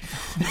 1, Hank.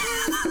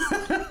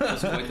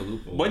 That's quite the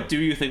loophole. What do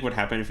you think would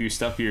happen if you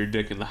stuck your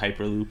dick in the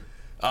Hyperloop?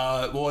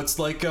 Well, it's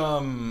like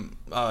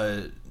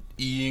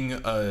eating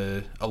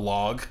a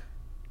log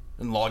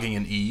and logging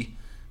an E.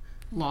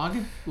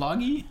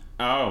 Loggy?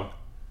 Oh,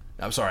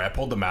 I'm sorry, I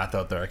pulled the math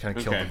out there. I kind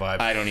of Okay. killed the vibe.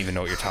 I don't even know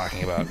what you're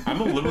talking about.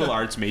 I'm a liberal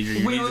arts major. You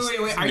need to Wait. miss me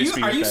Are with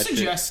you that shit.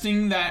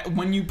 suggesting that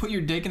when you put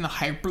your dick in the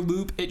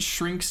Hyperloop, it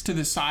shrinks to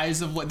the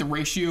size of like the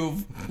ratio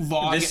of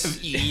log This-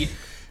 of E?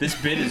 This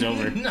bit is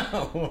over.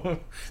 No,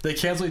 they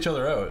cancel each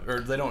other out, or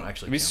they don't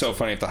actually. It'd be so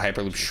funny if the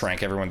Hyperloop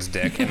shrank everyone's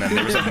dick and then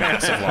there was a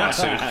massive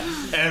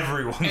lawsuit.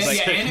 Everyone's And,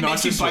 like, and it not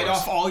makes you just bite yours.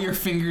 off all your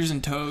fingers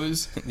and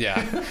toes. Yeah.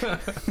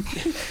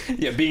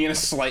 Yeah, being in a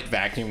slight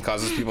vacuum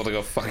causes people to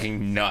go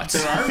fucking nuts.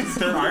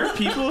 There are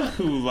people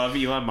who love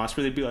Elon Musk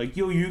where they'd be like,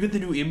 yo, you get the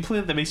new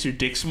implant that makes your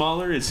dick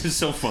smaller? It's just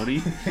so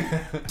funny.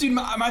 Dude,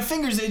 my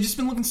fingers, they've just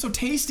been looking so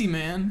tasty,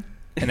 man.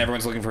 And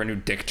everyone's looking for a new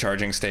dick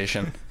charging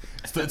station.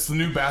 It's the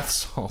new bath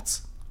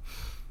salts.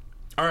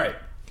 All right,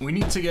 we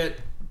need to get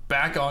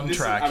back on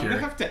track I'm here.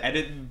 going to have to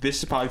edit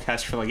this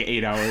podcast for like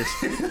 8 hours.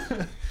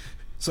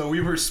 So we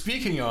were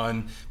speaking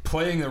on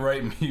playing the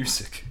right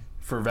music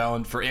for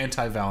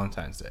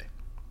anti-Valentine's Day.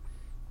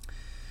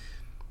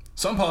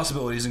 Some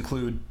possibilities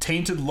include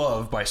 "Tainted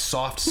Love" by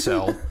Soft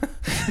Cell,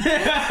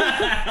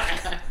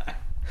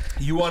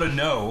 "You Oughta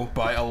Know"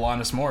 by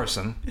Alanis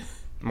Morrison.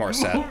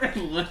 Morissette.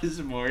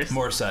 Alanis Morrison.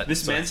 Morissette.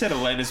 This man said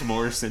Alanis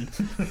Morrison.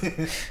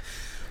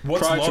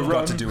 "What's Try to Love Run.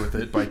 Got to Do with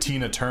It" by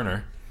Tina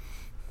Turner.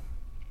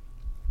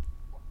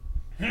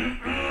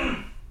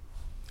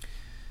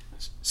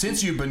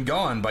 "Since You've Been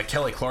Gone" by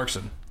Kelly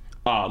Clarkson.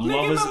 Love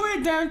Making is... my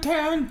way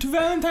downtown to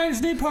Valentine's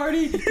Day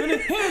party. Gonna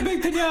hit a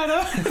big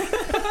pinata.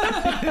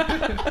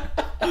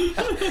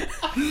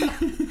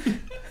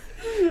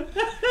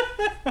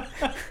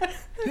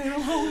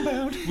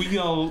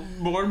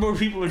 more and more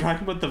people are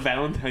talking about the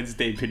Valentine's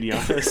Day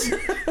pinatas.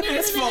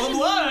 It's full of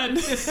blood.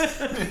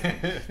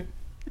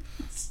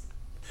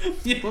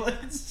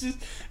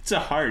 It's a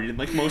heart, and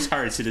like most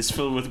hearts, it is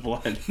filled with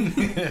blood.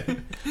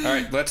 All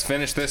right, let's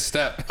finish this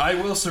step. I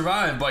Will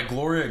Survive by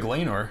Gloria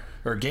Gaynor.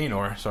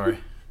 Gaynor.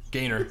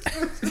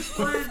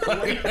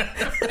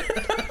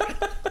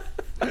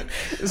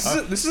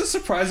 This is a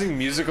surprising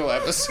musical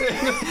episode.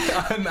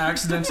 I'm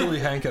accidentally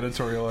Hank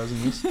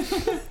editorializing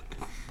this.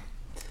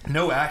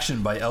 No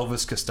Action by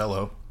Elvis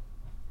Costello.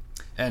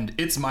 And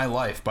It's My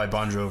Life by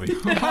Bon Jovi.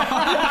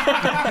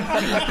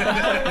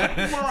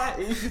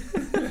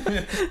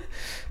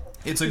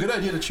 It's a good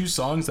idea to choose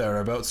songs that are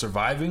about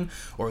surviving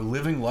or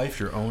living life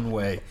your own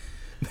way.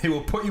 They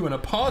will put you in a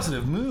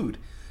positive mood.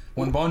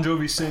 When Bon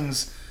Jovi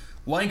sings,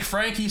 "Like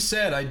Frankie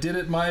said, I did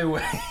it my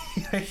way."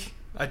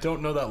 I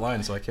don't know that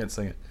line, so I can't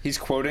sing it. He's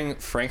quoting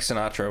Frank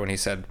Sinatra when he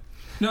said,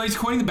 No, he's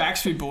quoting the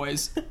Backstreet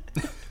Boys.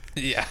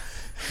 yeah.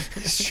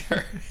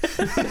 Sure.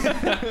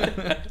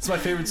 It's my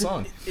favorite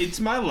song. It's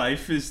My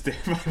Life is Bon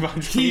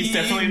Jovi's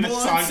definitely in the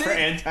song for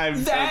anti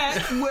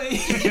that way.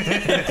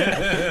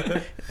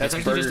 That's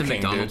actually Burger just a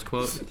King, McDonald's dude.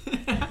 quote.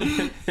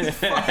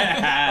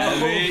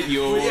 Have it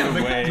your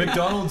way.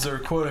 McDonald's are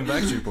quoting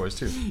Backstreet Boys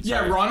too. Yeah,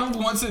 Sorry. Ronald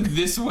wants it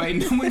this way.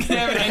 No one can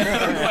have it any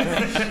other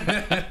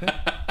way.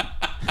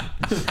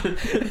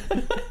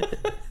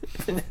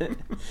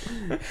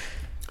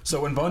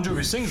 So when Bon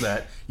Jovi sings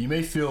that, you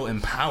may feel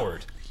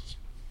empowered.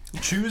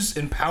 Choose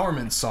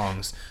empowerment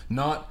songs,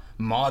 not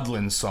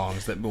maudlin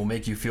songs that will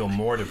make you feel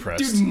more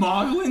depressed. Dude,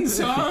 Moglin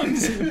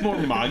songs. More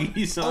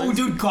Moggy songs. Oh,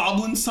 dude,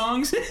 Goblin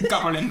songs.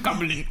 Goblin.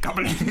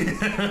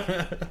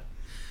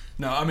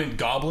 No, I mean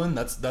Goblin.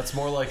 That's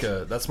more like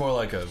a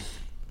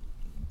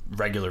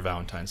regular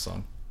Valentine's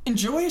song.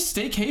 Enjoy a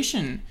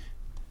staycation.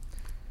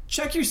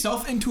 Check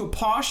yourself into a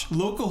posh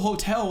local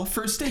hotel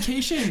for a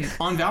staycation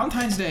on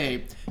Valentine's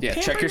Day. Yeah,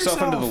 Pamper check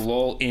yourself into the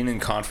Lowell Inn and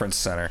Conference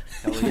Center.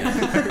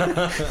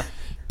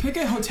 Pick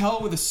a hotel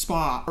with a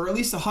spa or at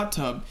least a hot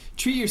tub.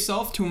 Treat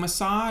yourself to a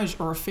massage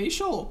or a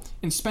facial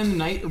and spend the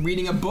night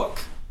reading a book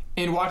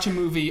and watch a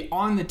movie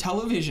on the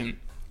television.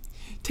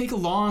 Take a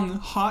long,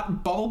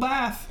 hot bubble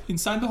bath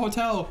inside the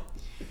hotel.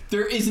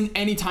 There isn't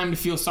any time to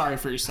feel sorry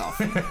for yourself.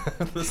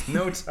 There's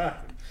no time.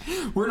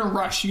 We're in a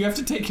rush. You have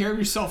to take care of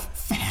yourself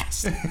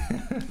fast.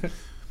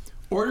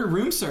 Order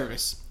room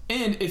service.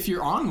 And if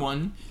you're on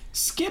one,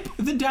 skip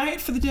the diet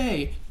for the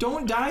day.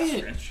 Don't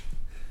diet.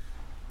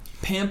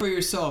 Pamper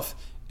yourself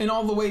in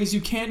all the ways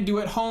you can't do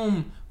at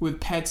home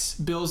with pets,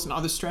 bills, and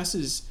other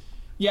stresses.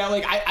 Yeah,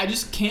 like I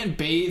just can't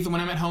bathe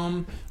when I'm at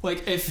home.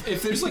 Like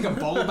if there's like a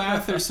bubble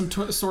bath, there's some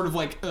sort of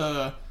like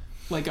some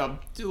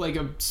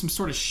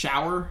sort of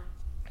shower.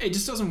 It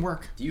just doesn't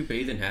work. Do you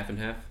bathe in half and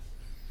half?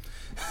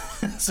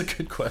 That's a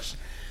good question.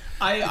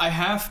 I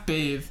half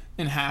bathe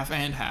in half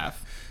and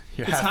half.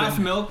 You're It's half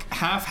in, milk,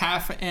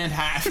 half, and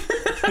half.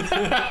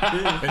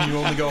 and you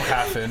only go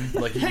half in.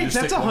 Like you just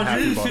That's stick one half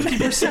in bottom.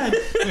 150%.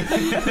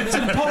 It's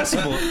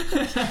impossible.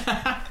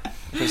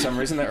 For some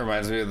reason, that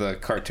reminds me of the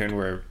cartoon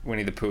where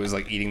Winnie the Pooh is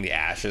like eating the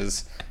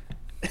ashes.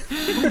 Wait,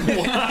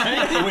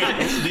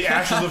 the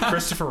ashes of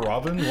Christopher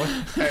Robin? What?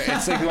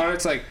 It's like one.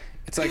 It's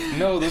like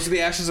no, those are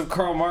the ashes of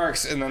Karl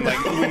Marx, and then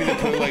like Winnie the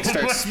Pooh like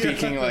starts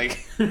speaking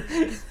like, you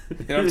know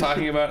what I'm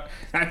talking about?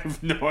 I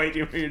have no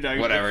idea what you're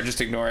talking Whatever,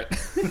 just ignore it.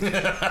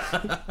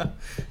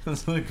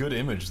 That's a good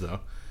image, though.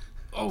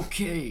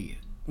 Okay,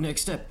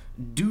 next step.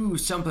 Do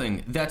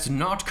something that's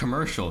not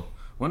commercial.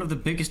 One of the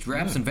biggest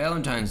raps on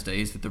Valentine's Day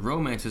is that the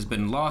romance has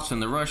been lost in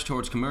the rush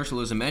towards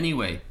commercialism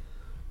anyway.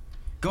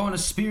 Go on a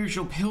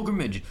spiritual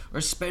pilgrimage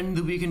or spend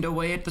the weekend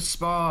away at the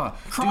spa.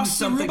 Cross Do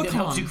something the that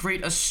helps Rubicon. you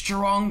create a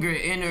stronger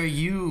inner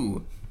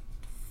you.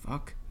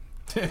 Fuck.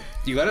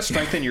 You got to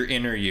strengthen your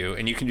inner you,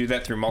 and you can do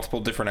that through multiple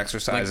different Like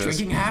exercises.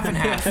 drinking half and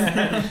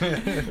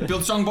half.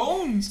 Build strong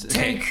bones.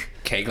 Take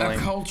a Kegling.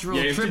 cultural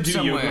Yeah, you have to trip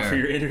do yoga for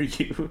your somewhere. inner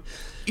you.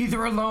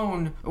 Either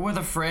alone or with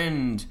a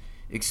friend.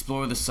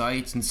 Explore the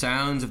sights and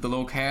sounds of the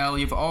locale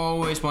you've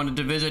always wanted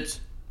to visit.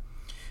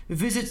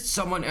 Visit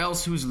someone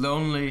else who's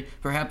lonely,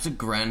 perhaps a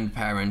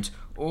grandparent,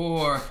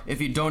 or if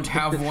you don't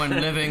have one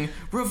living,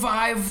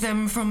 revive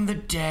them from the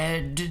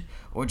dead.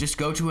 Or just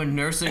go to a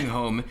nursing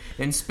home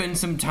and spend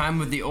some time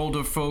with the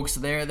older folks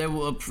there that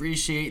will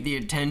appreciate the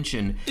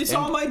attention. It's and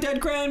all my dead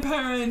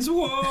grandparents.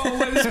 Whoa,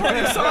 when this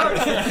party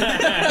started.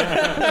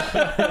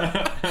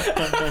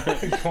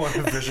 Go on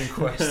a vision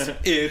quest.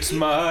 It's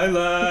my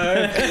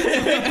life.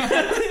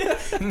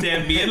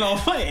 Damn, me and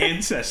all my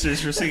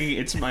ancestors were singing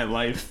 "It's My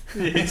Life."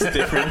 It's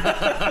different.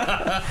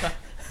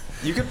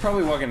 You could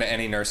probably walk into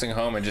any nursing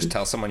home and just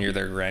tell someone you're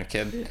their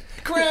grandkid.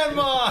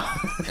 Grandma!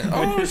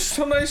 Oh, it's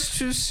so nice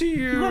to see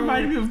You you.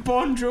 remind me of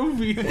Bon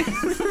Jovi.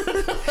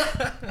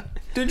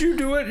 Did you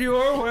do it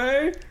your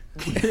way?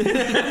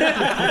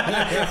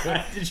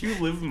 Did you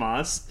live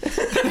Moss?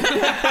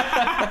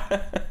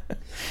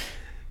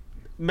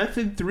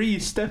 Method 3,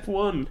 step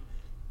 1.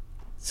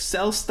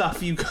 Sell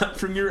stuff you got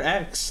from your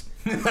ex.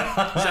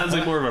 Sounds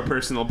like more of a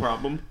personal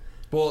problem.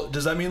 Well,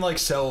 does that mean like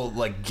sell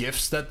like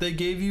gifts that they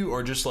gave you,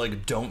 or just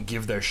like don't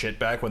give their shit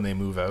back when they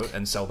move out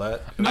and sell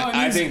that? No, it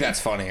I means, think that's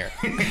funnier.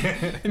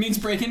 it means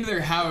break into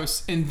their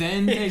house and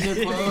then take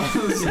their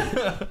clothes.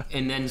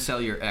 And then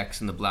sell your ex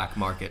in the black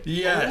market.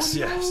 Yes, Oh,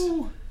 yes.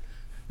 no.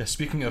 Yeah,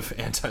 speaking of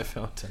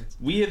anti-Valentine's,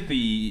 We at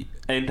the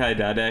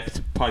Anti-Dad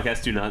Act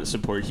podcast do not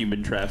support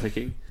human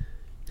trafficking.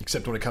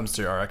 except when it comes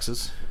to our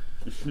exes.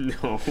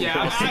 No. Yeah,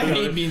 I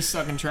hate being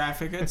stuck in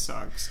traffic. It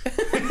sucks.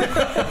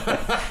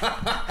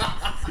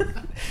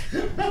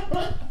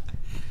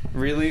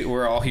 Really?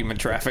 We're all human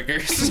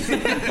traffickers?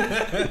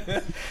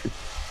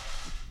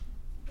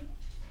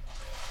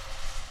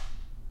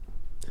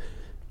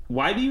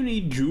 Why do you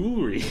need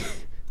jewelry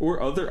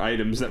or other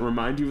items that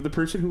remind you of the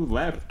person who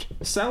left?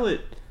 Sell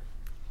it.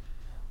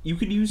 You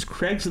could use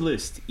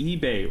Craigslist,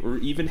 eBay, or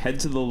even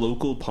head to the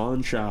local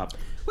pawn shop.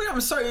 Wait,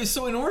 I'm sorry.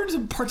 So in order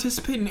to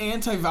participate in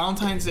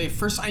Anti-Valentine's Day,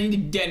 first I need to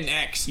get an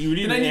ex. You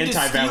need Then an I to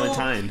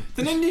anti-Valentine.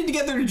 steal- Then I need to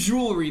get their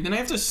jewelry. Then I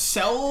have to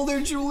sell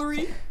their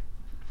jewelry.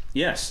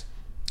 Yes.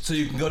 So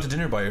you can go to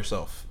dinner by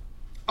yourself.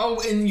 Oh,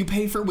 and you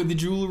pay for it with the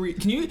jewelry.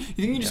 Can you? You think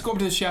you just go up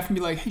to the chef and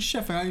be like, "Hey,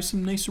 chef, I have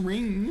some nice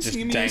rings. Just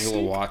Give me dangle a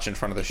steak." watch in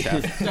front of the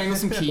chef. Dangle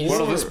some keys.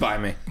 What'll this buy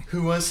me?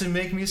 Who wants to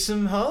make me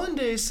some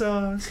hollandaise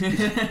sauce?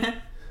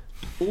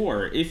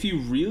 Or if you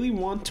really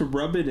want to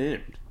rub it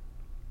in,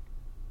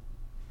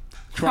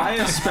 try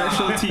a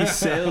specialty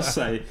sales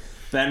site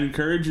that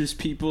encourages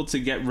people to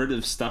get rid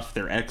of stuff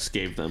their ex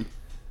gave them.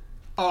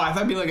 Oh, I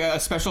thought it'd be like a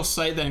special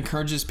site that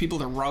encourages people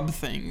to rub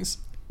things.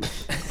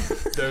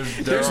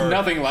 There's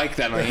nothing like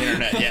that on the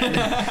internet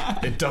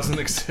yet. It doesn't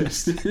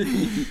exist.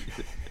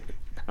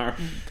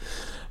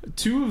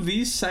 Two of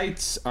these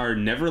sites are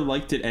Never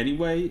Liked It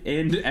Anyway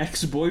and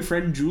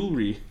Ex-Boyfriend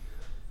Jewelry.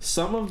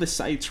 Some of the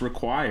sites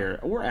require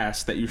or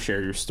ask that you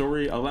share your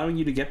story, allowing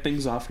you to get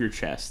things off your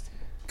chest.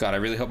 God, I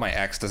really hope my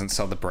ex doesn't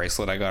sell the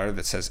bracelet I got her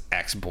that says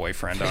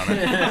ex-boyfriend on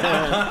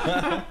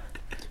it.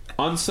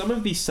 On some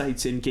of these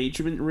sites,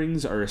 engagement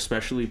rings are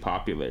especially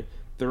popular.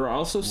 There are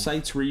also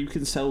sites where you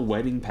can sell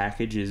wedding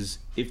packages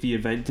if the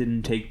event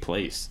didn't take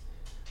place.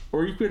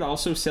 Or you could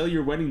also sell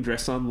your wedding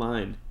dress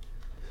online.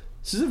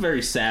 This is a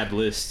very sad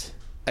list.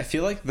 I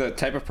feel like the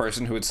type of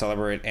person who would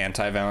celebrate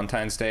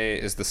anti-Valentine's Day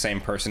is the same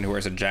person who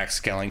wears a Jack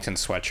Skellington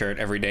sweatshirt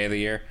every day of the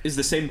year. Is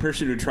the same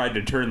person who tried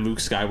to turn Luke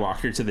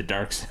Skywalker to the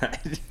dark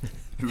side.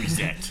 Who's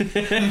that?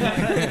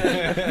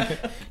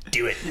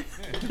 Do it.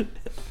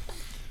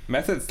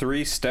 Method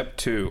 3, Step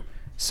 2.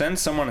 Send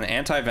someone an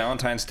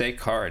anti-Valentine's Day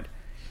card.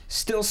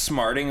 Still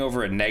smarting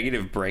over a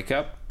negative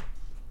breakup?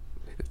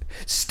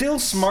 Still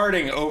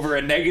smarting over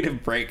a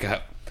negative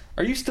breakup.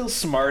 Are you still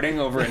smarting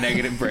over a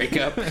negative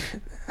breakup?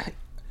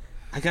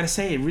 I gotta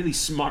say, it really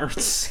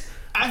smarts.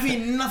 I've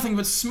eaten nothing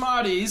but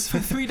Smarties for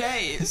 3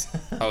 days.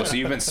 Oh, so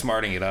you've been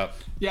smarting it up.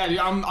 Yeah, dude,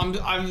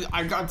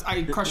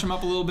 I crush them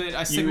up a little bit.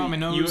 I stick them on my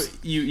nose.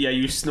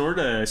 You snort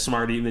a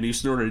Smartie and then you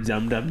snort a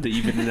Dum Dum to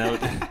even it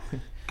out.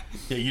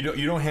 Yeah,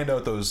 you don't hand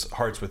out those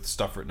hearts with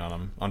stuff written on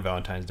them on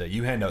Valentine's Day.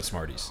 You hand out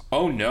Smarties.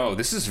 Oh no,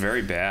 this is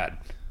very bad.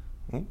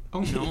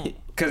 Oh no.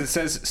 Because it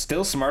says,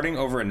 still smarting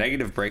over a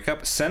negative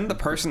breakup, send the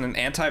person an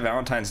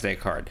anti-Valentine's Day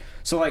card.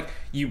 So, like,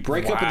 you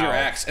break up with your Wow.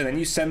 ex, and then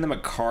you send them a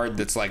card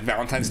that's like,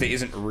 Valentine's Day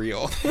isn't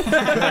real.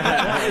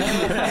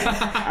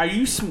 Are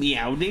you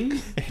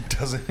meowing? It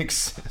doesn't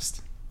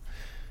exist.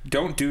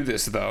 Don't do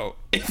this, though.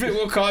 If it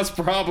will cause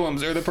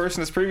problems, or the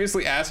person has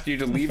previously asked you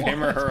to leave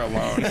him or her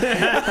alone.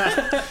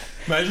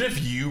 Imagine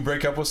if you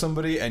break up with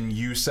somebody and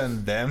you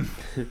send them.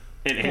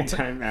 An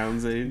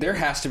anti-Valentine's Day. There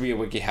has to be a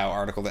WikiHow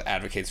article that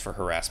advocates for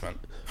harassment.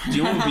 Do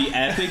you want to be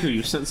epic, or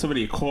you sent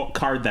somebody a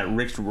card that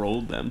Rick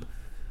rolled them?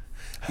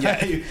 Yeah,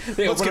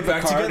 they Let's open get up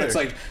back the card, together. it's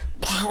like...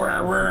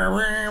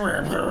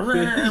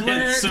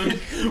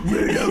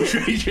 Weirdo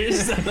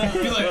strangers.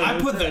 Be like, I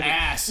put the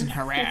ass in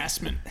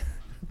harassment.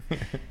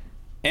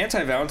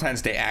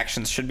 Anti-Valentine's Day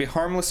actions should be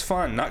harmless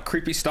fun, not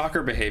creepy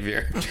stalker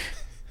behavior.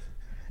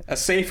 A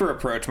safer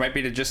approach might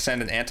be to just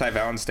send an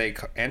anti-Valentine's Day...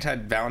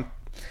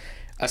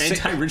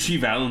 Anti-Richie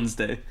Valentine's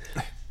Day.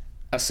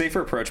 A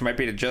safer approach might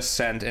be to just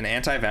send an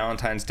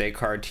anti-Valentine's Day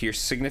card to your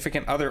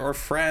significant other or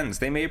friends.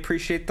 They may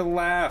appreciate the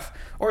laugh.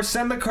 Or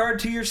send the card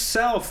to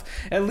yourself.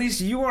 At least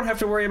you won't have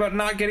to worry about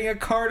not getting a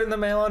card in the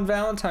mail on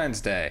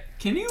Valentine's Day.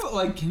 Can you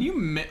mail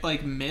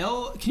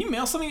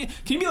something?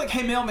 Can you be like,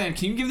 hey mailman,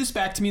 can you give this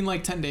back to me in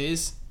like 10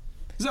 days?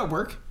 Does that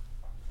work?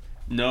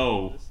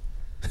 No.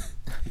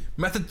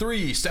 Method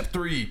 3, Step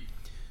 3.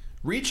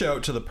 Reach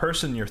out to the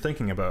person you're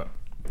thinking about.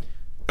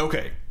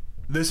 Okay,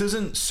 this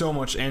isn't so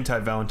much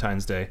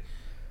anti-Valentine's Day.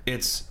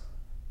 It's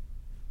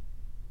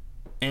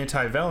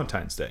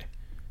anti-Valentine's Day.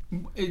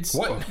 It's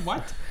What?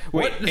 What?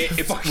 Wait, What the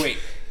fuck?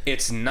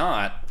 it's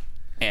not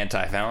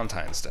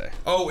anti-Valentine's Day.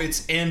 Oh,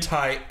 it's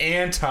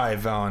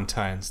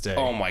anti-Valentine's Day.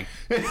 Oh my...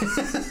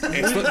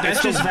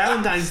 That's just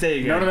Valentine's Day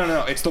again.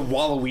 No. It's the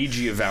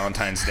Waluigi of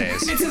Valentine's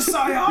Days. It's a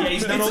psyop. Yeah,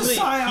 he's not it's only a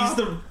psyop. he's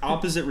the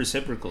opposite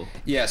reciprocal.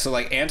 Yeah, so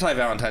like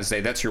anti-Valentine's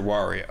Day, that's your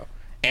Wario.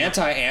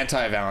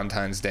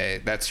 Anti-Valentine's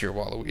Day, that's your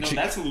Waluigi.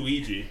 No, that's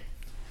Luigi.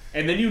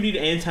 And then you need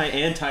anti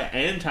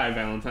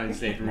Valentine's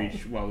Day to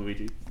reach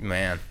Waluigi.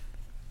 Man.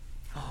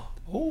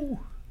 Oh.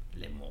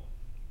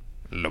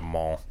 Le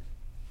Mans.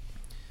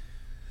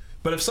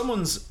 But if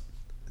someone's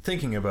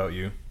thinking about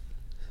you,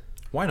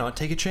 why not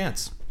take a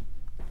chance?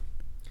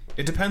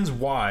 It depends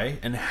why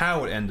and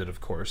how it ended,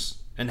 of course,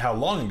 and how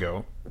long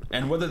ago,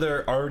 and whether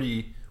they're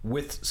already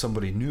with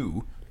somebody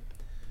new.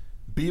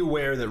 Be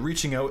aware that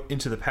reaching out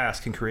into the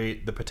past can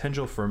create the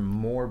potential for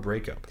more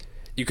breakup.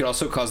 You could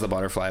also cause the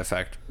butterfly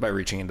effect by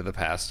reaching into the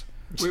past.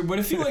 Wait, what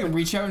if you like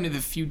reach out into the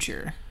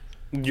future?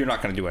 You're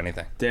not going to do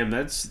anything. Damn,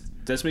 that's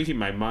making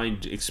my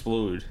mind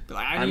explode.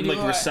 I I'm need to like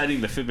go, reciting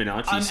the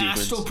Fibonacci I'm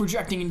sequence. astral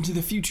projecting into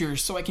the future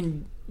so I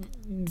can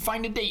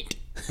find a date.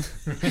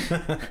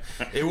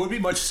 It would be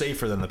much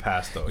safer than the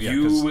past, though. Yeah,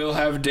 You 'cause will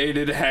have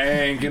dated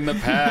Hank in the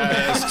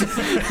past.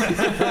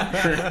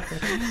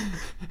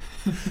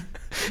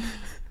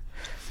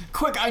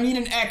 Quick, I need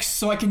an X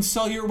so I can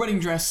sell your wedding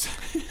dress.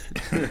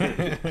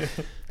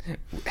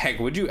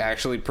 Hank, would you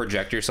actually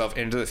project yourself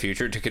into the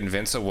future to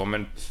convince a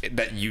woman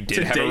that you did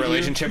To have date a you?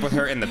 relationship with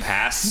her in the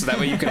past, so that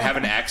way you could have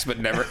an ex but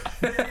never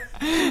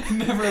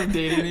Never have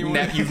dated anyone.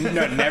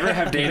 never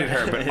have dated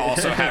her, but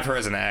also have her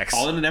as an ex?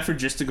 All in an effort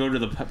just to go to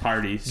the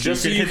party. So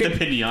Just you so can you hit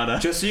the pinata.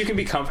 Just so you can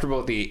be comfortable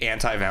at the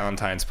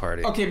anti-Valentine's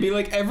party. Okay, be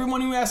like, everyone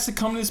who has to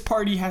come to this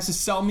party has to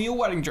sell me a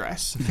wedding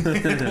dress.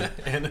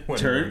 and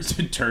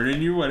Turn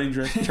in your wedding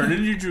dress. Turn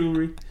in your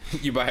jewelry.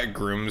 You buy a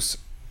groom's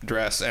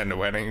dress and a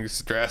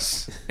wedding's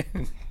dress.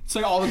 It's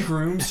like all the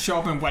grooms show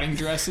up in wedding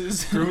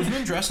dresses.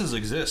 groomsmen dresses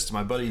exist.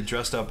 My buddy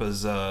dressed up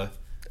as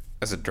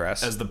As a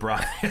dress? the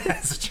bride.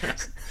 As a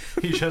dress.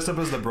 He dressed up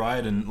as the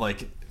bride and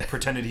like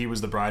pretended he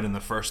was the bride in the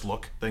first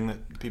look thing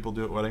that people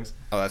do at weddings.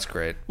 Oh, that's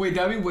great. Wait,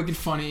 that'd be wicked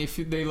funny if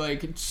they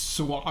like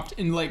swapped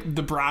and like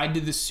the bride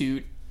did the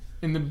suit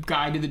and the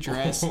guy did the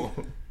dress.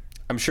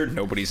 I'm sure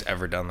nobody's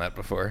ever done that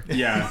before.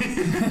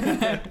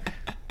 Yeah.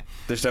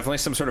 There's definitely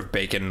some sort of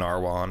bacon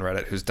narwhal on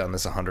Reddit who's done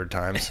this 100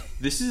 times.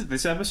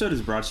 This episode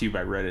is brought to you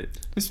by Reddit.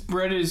 This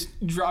bread is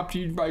dropped to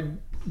you by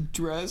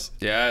dress.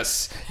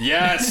 Yes.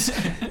 Yes.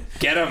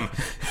 Get him.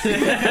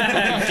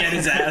 Get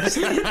his ass.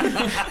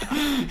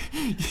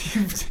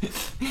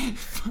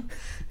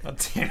 Oh,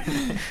 damn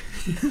it.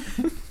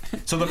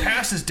 So the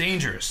past is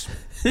dangerous.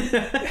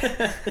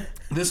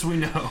 This we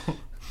know.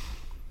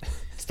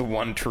 It's the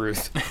one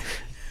truth.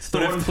 It's the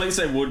one place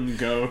I wouldn't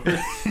go.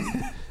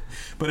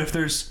 But if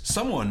there's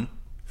someone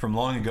from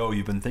long ago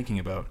you've been thinking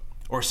about,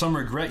 or some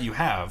regret you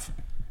have,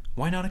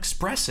 why not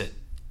express it?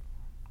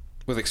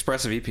 With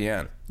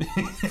ExpressVPN.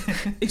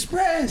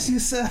 Express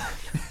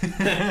yourself.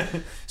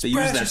 They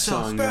use that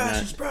song.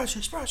 Express.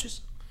 It's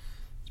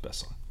the best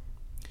song.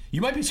 You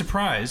might be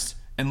surprised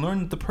and learn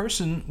that the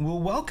person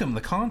will welcome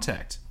the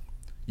contact.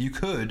 You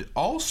could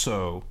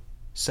also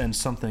send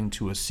something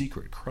to a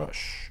secret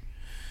crush.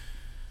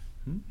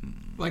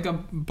 Like a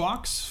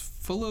box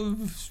full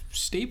of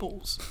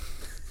staples.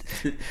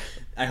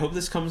 I hope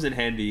this comes in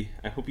handy.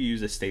 I hope you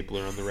use a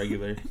stapler on the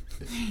regular.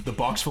 The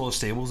box full of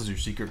staples is your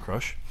secret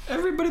crush?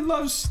 Everybody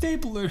loves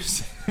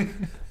staplers.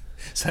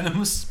 Send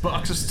him a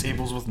box of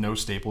staples with no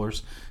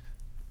staplers.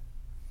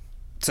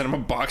 Send him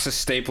a box of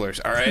staplers,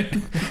 all right?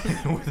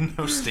 With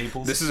no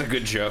staples. This is a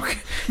good joke.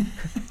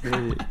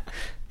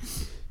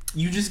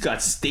 You just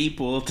got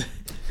stapled.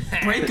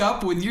 Break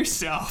up with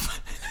yourself.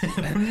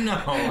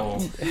 No.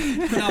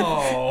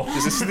 No.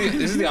 This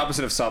is the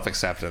opposite of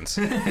self-acceptance.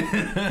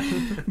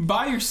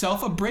 Buy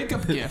yourself a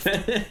breakup gift.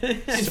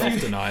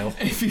 Self-denial.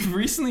 If you've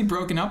recently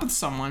broken up with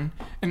someone,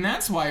 and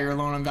that's why you're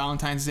alone on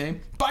Valentine's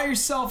Day, buy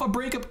yourself a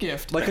breakup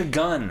gift. Like a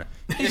gun.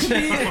 It could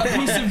be a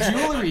piece of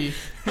jewelry,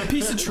 a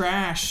piece of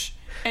trash,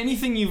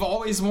 anything you've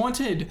always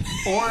wanted,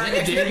 or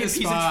a day a at the piece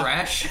spa. of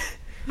trash.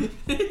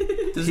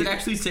 Does it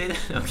actually say that?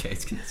 Okay,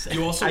 it's gonna say.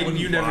 You also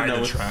you never buy know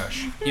the what-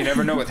 trash. You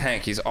never know with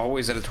Hank. He's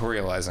always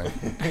editorializing.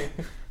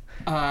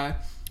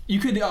 You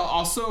could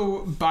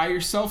also buy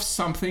yourself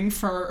something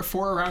for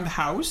around the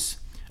house,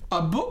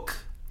 a book,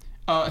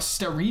 a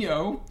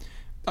stereo,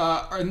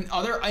 and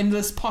other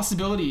endless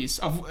possibilities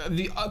of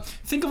the.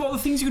 Think of all the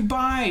things you could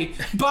buy.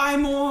 Buy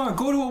more.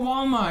 Go to a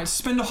Walmart.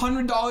 Spend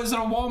 $100 on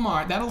a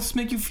Walmart. That'll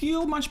make you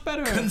feel much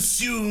better.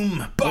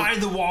 Consume. Buy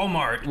the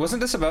Walmart.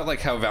 Wasn't this about like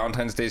how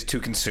Valentine's Day is too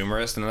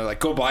consumerist and they're like,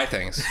 go buy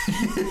things?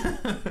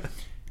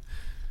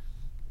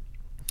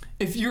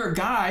 If you're a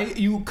guy,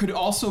 you could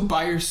also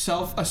buy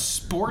yourself a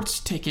sports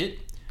ticket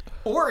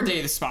or a day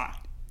at the spa.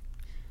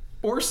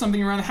 Or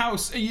something around the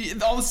house.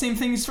 All the same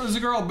things as a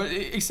girl, but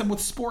except with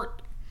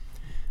sport.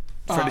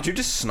 Fred, did you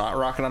just snot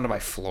rocket onto my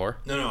floor?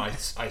 No,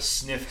 I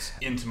sniffed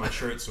into my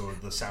shirt so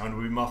the sound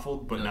would be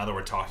muffled, but now that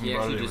we're talking You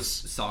about actually it, it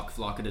just was... sock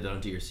flocked it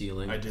onto your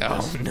ceiling. I did Oh,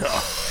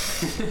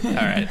 this. no. All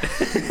right.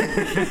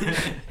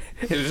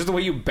 It was just the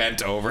way you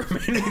bent over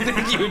me.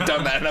 You had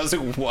done that, and I was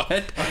like,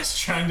 what? I was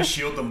trying to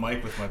shield the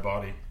mic with my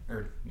body.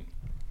 Or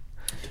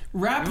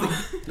Wrap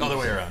the, other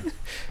way around.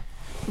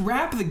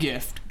 wrap the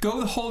gift. Go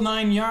the whole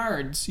 9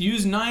 yards.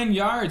 Use 9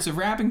 yards of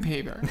wrapping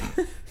paper.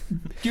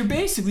 You're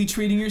basically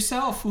treating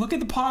yourself. Look at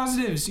the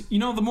positives. You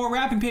know, the more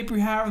wrapping paper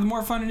you have, the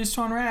more fun it is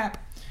to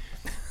unwrap.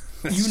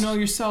 You know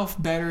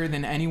yourself better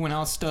than anyone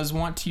else does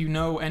want to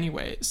know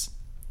anyways.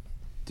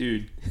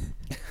 Dude.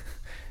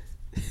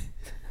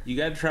 You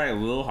gotta try a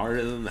little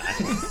harder than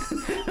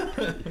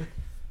that.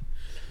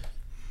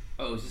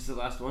 Oh, is this the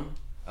last one?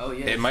 Oh,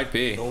 yeah. It might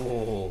be.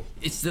 Oh.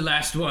 It's the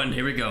last one.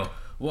 Here we go.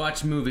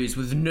 Watch movies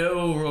with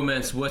no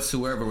romance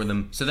whatsoever with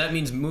them. So that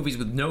means movies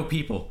with no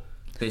people,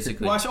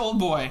 basically. Watch Old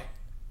Boy.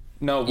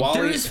 No,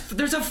 Wally.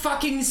 There's a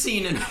fucking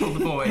scene in Old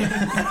Boy.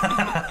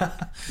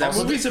 That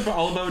movie's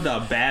all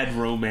about bad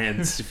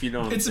romance, if you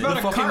know what It's I'm about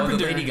saying. a Oh, the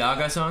carpenter. Lady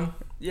Gaga song?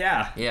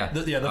 Yeah. Yeah.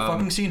 The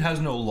fucking scene has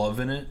no love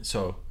in it,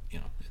 so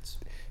it's.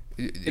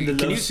 And the Can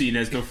love you- scene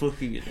has no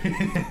fucking in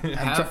it.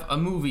 Have a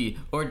movie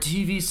or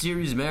TV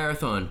series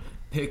marathon.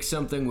 Pick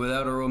something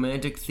without a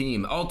romantic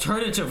theme.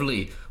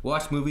 Alternatively,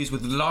 watch movies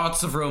with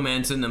lots of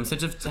romance in them,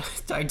 such as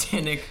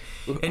Titanic.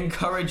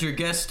 Encourage your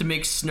guests to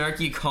make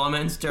snarky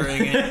comments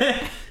during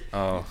it.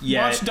 Oh.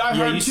 Yeah, Watch Die yeah.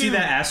 Hard You see 2.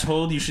 that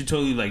asshole? You should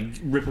totally like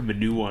rip him a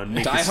new one.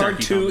 Make Die the Hard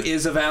snarky 2 comment.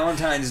 is a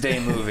Valentine's Day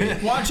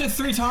movie. Watch it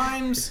 3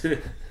 times.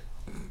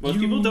 Most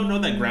people don't know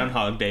that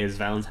Groundhog Day is a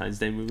Valentine's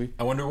Day movie.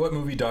 I wonder what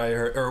movie Die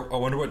Hard, or I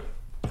wonder what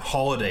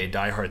holiday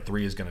Die Hard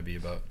 3 is going to be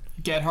about.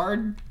 Get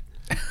hard.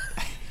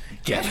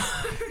 Get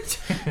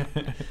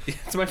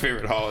It's my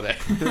favorite holiday.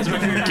 It's my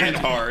favorite Get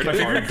Hard. My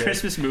favorite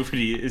Christmas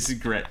movie is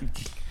great.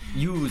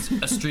 Use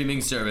a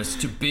streaming service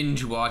to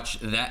binge watch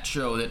that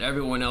show that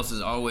everyone else is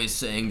always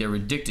saying they're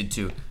addicted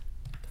to.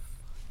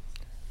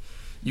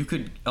 You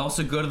could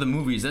also go to the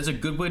movies. That's a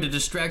good way to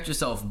distract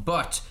yourself,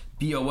 but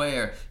be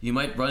aware you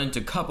might run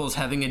into couples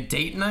having a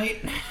date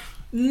night.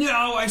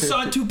 No, I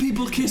saw 2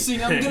 people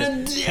kissing. I'm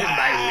gonna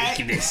die.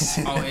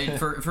 Oh, and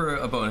for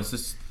a bonus,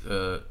 just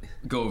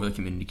go over the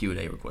community Q&A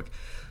real quick.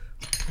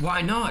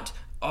 Why not?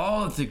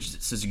 All of the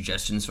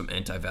suggestions from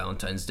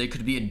Anti-Valentine's Day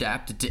could be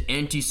adapted to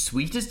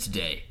Anti-Sweetest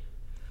Day.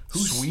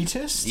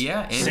 Sweetest?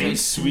 Yeah,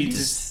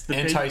 Sweetest.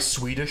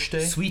 Anti-Swedish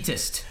Day?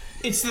 Sweetest.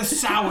 It's the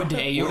sour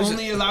day. You're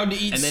only allowed to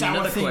eat And then sour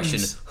another things.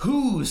 question.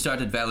 Who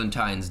started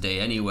Valentine's Day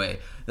anyway?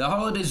 The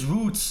holiday's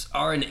roots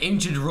are an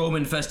ancient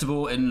Roman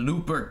festival in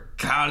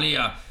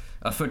Lupercalia,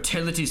 a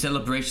fertility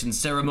celebration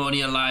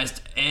ceremonialized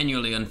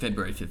annually on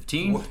February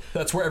 15th.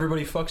 That's where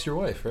everybody fucks your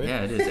wife, right?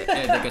 Yeah, it is.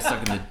 That gets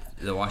stuck in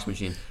the washing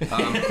machine.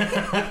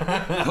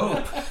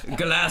 Pope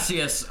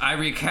Gelasius, I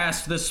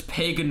recast this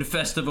pagan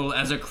festival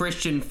as a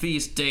Christian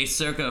feast day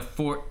circa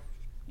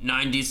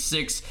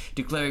 496,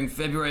 declaring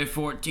February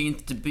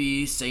 14th to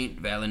be St.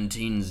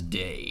 Valentine's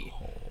Day.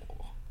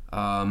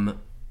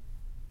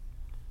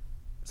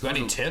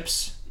 Any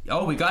tips?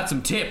 Oh, we got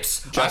some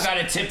tips. I got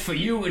a tip for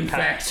you, in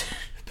fact.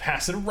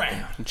 Pass it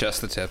around. Just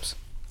the tips.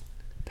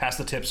 Pass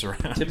the tips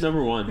around. Tip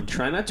number 1: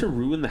 try not to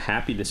ruin the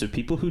happiness of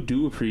people who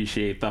do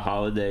appreciate the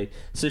holiday,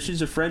 such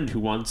as a friend who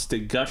wants to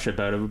gush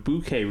about a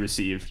bouquet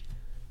received.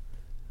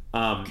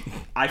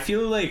 I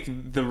feel like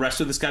the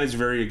rest of this guy is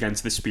very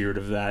against the spirit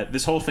of that.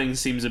 This whole thing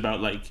seems about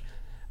like,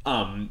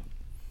 oh,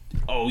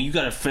 you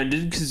got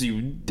offended because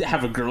you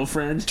have a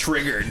girlfriend?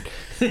 Triggered.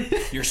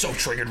 You're so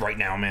triggered right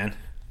now, man.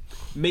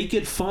 Make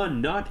it fun,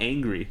 not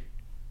angry.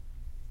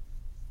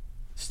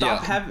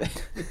 Stop Yeah. having...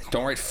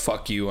 Don't write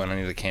fuck you on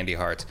any of the candy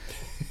hearts.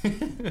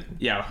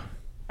 Yeah,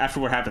 after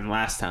what happened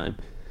last time.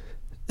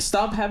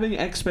 Stop having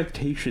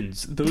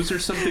expectations. Those are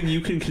something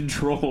you can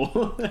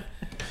control.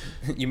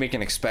 You make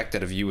an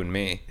expected of you and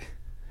me.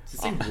 Does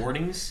it say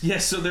warnings?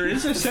 Yes, so there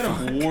is a set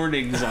of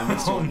warnings on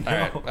this one. All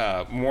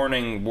right.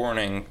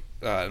 Warning.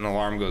 An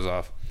alarm goes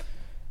off.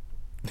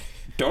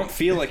 Don't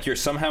feel like you're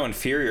somehow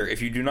inferior if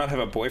you do not have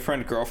a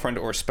boyfriend, girlfriend,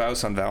 or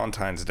spouse on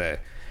Valentine's Day.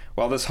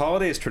 While this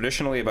holiday is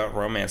traditionally about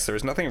romance, there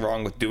is nothing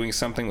wrong with doing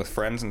something with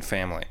friends and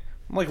family.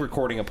 Like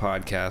recording a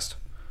podcast.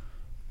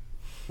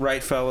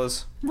 Right,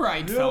 fellas?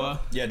 Right,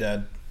 fella. Yeah,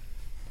 Dad.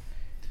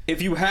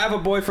 If you have a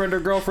boyfriend or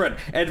girlfriend,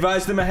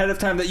 advise them ahead of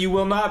time that you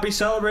will not be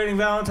celebrating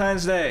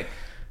Valentine's Day.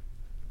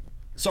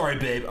 Sorry,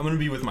 babe. I'm gonna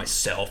be with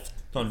myself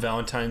on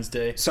Valentine's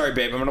Day. Sorry,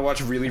 babe, I'm gonna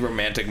watch really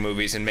romantic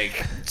movies and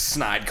make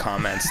snide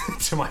comments.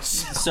 To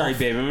myself. Sorry,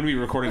 babe, I'm going to be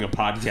recording a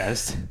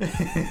podcast.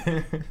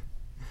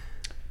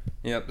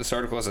 Yep, this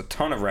article has a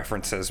ton of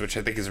references, which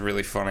I think is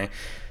really funny.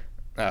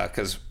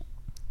 Because,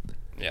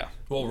 yeah.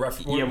 Well,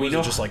 Yeah, we was know-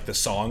 it just like the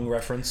song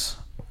reference?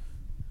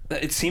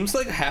 It seems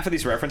like half of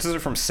these references are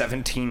from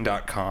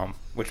 17.com,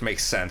 which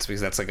makes sense because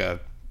that's like a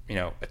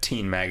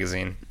teen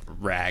magazine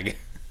rag.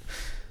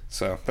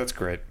 So that's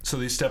great. So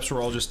these steps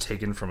were all just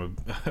taken from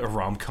a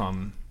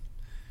rom-com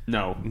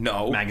No.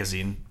 No.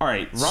 magazine. All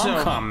right,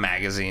 Rom-com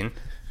magazine.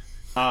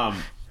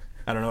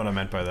 I don't know what I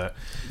meant by that.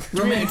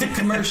 Romantic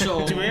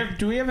commercial.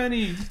 Do we have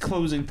any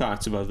closing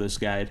thoughts about this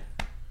guide?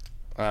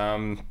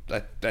 I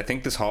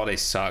think this holiday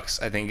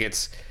sucks. I think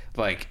it's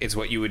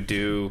what you would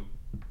do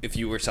if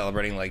you were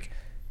celebrating like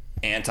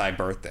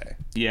anti-birthday.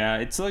 Yeah,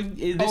 it's like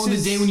this Oh, the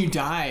is day when you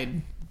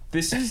died.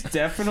 This is I love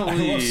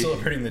definitely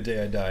celebrating the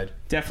day I died.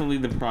 definitely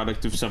the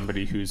product of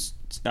somebody who's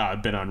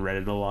been on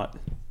Reddit a lot.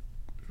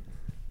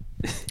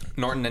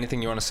 Norton,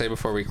 anything you want to say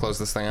before we close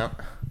this thing out?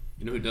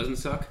 You know who doesn't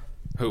suck?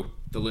 Who?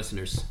 The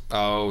listeners.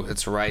 Oh,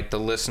 it's right, the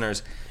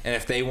listeners. And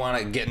if they want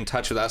to get in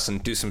touch with us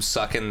and do some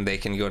sucking, they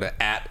can go to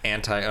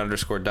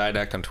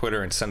 @anti_didact on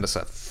Twitter and send us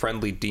a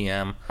friendly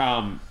DM.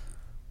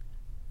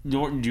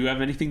 Norton, do you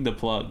have anything to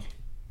plug?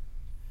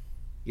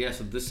 Yeah,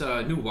 so this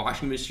new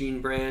washing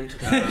machine brand.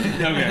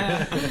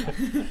 Okay.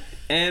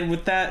 And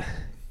with that,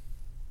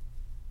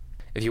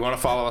 If you want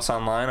to follow us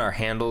online, our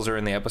handles are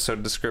in the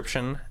episode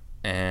description.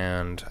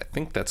 And I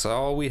think that's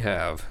all we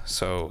have.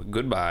 So,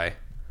 goodbye.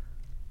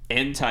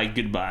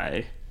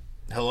 goodbye.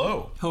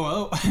 Hello.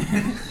 Hello.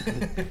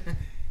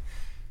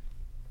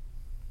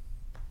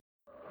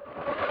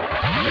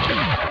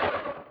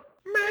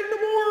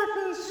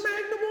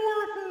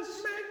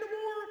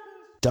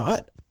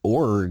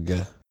 .org.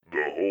 The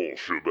whole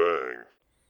shebang.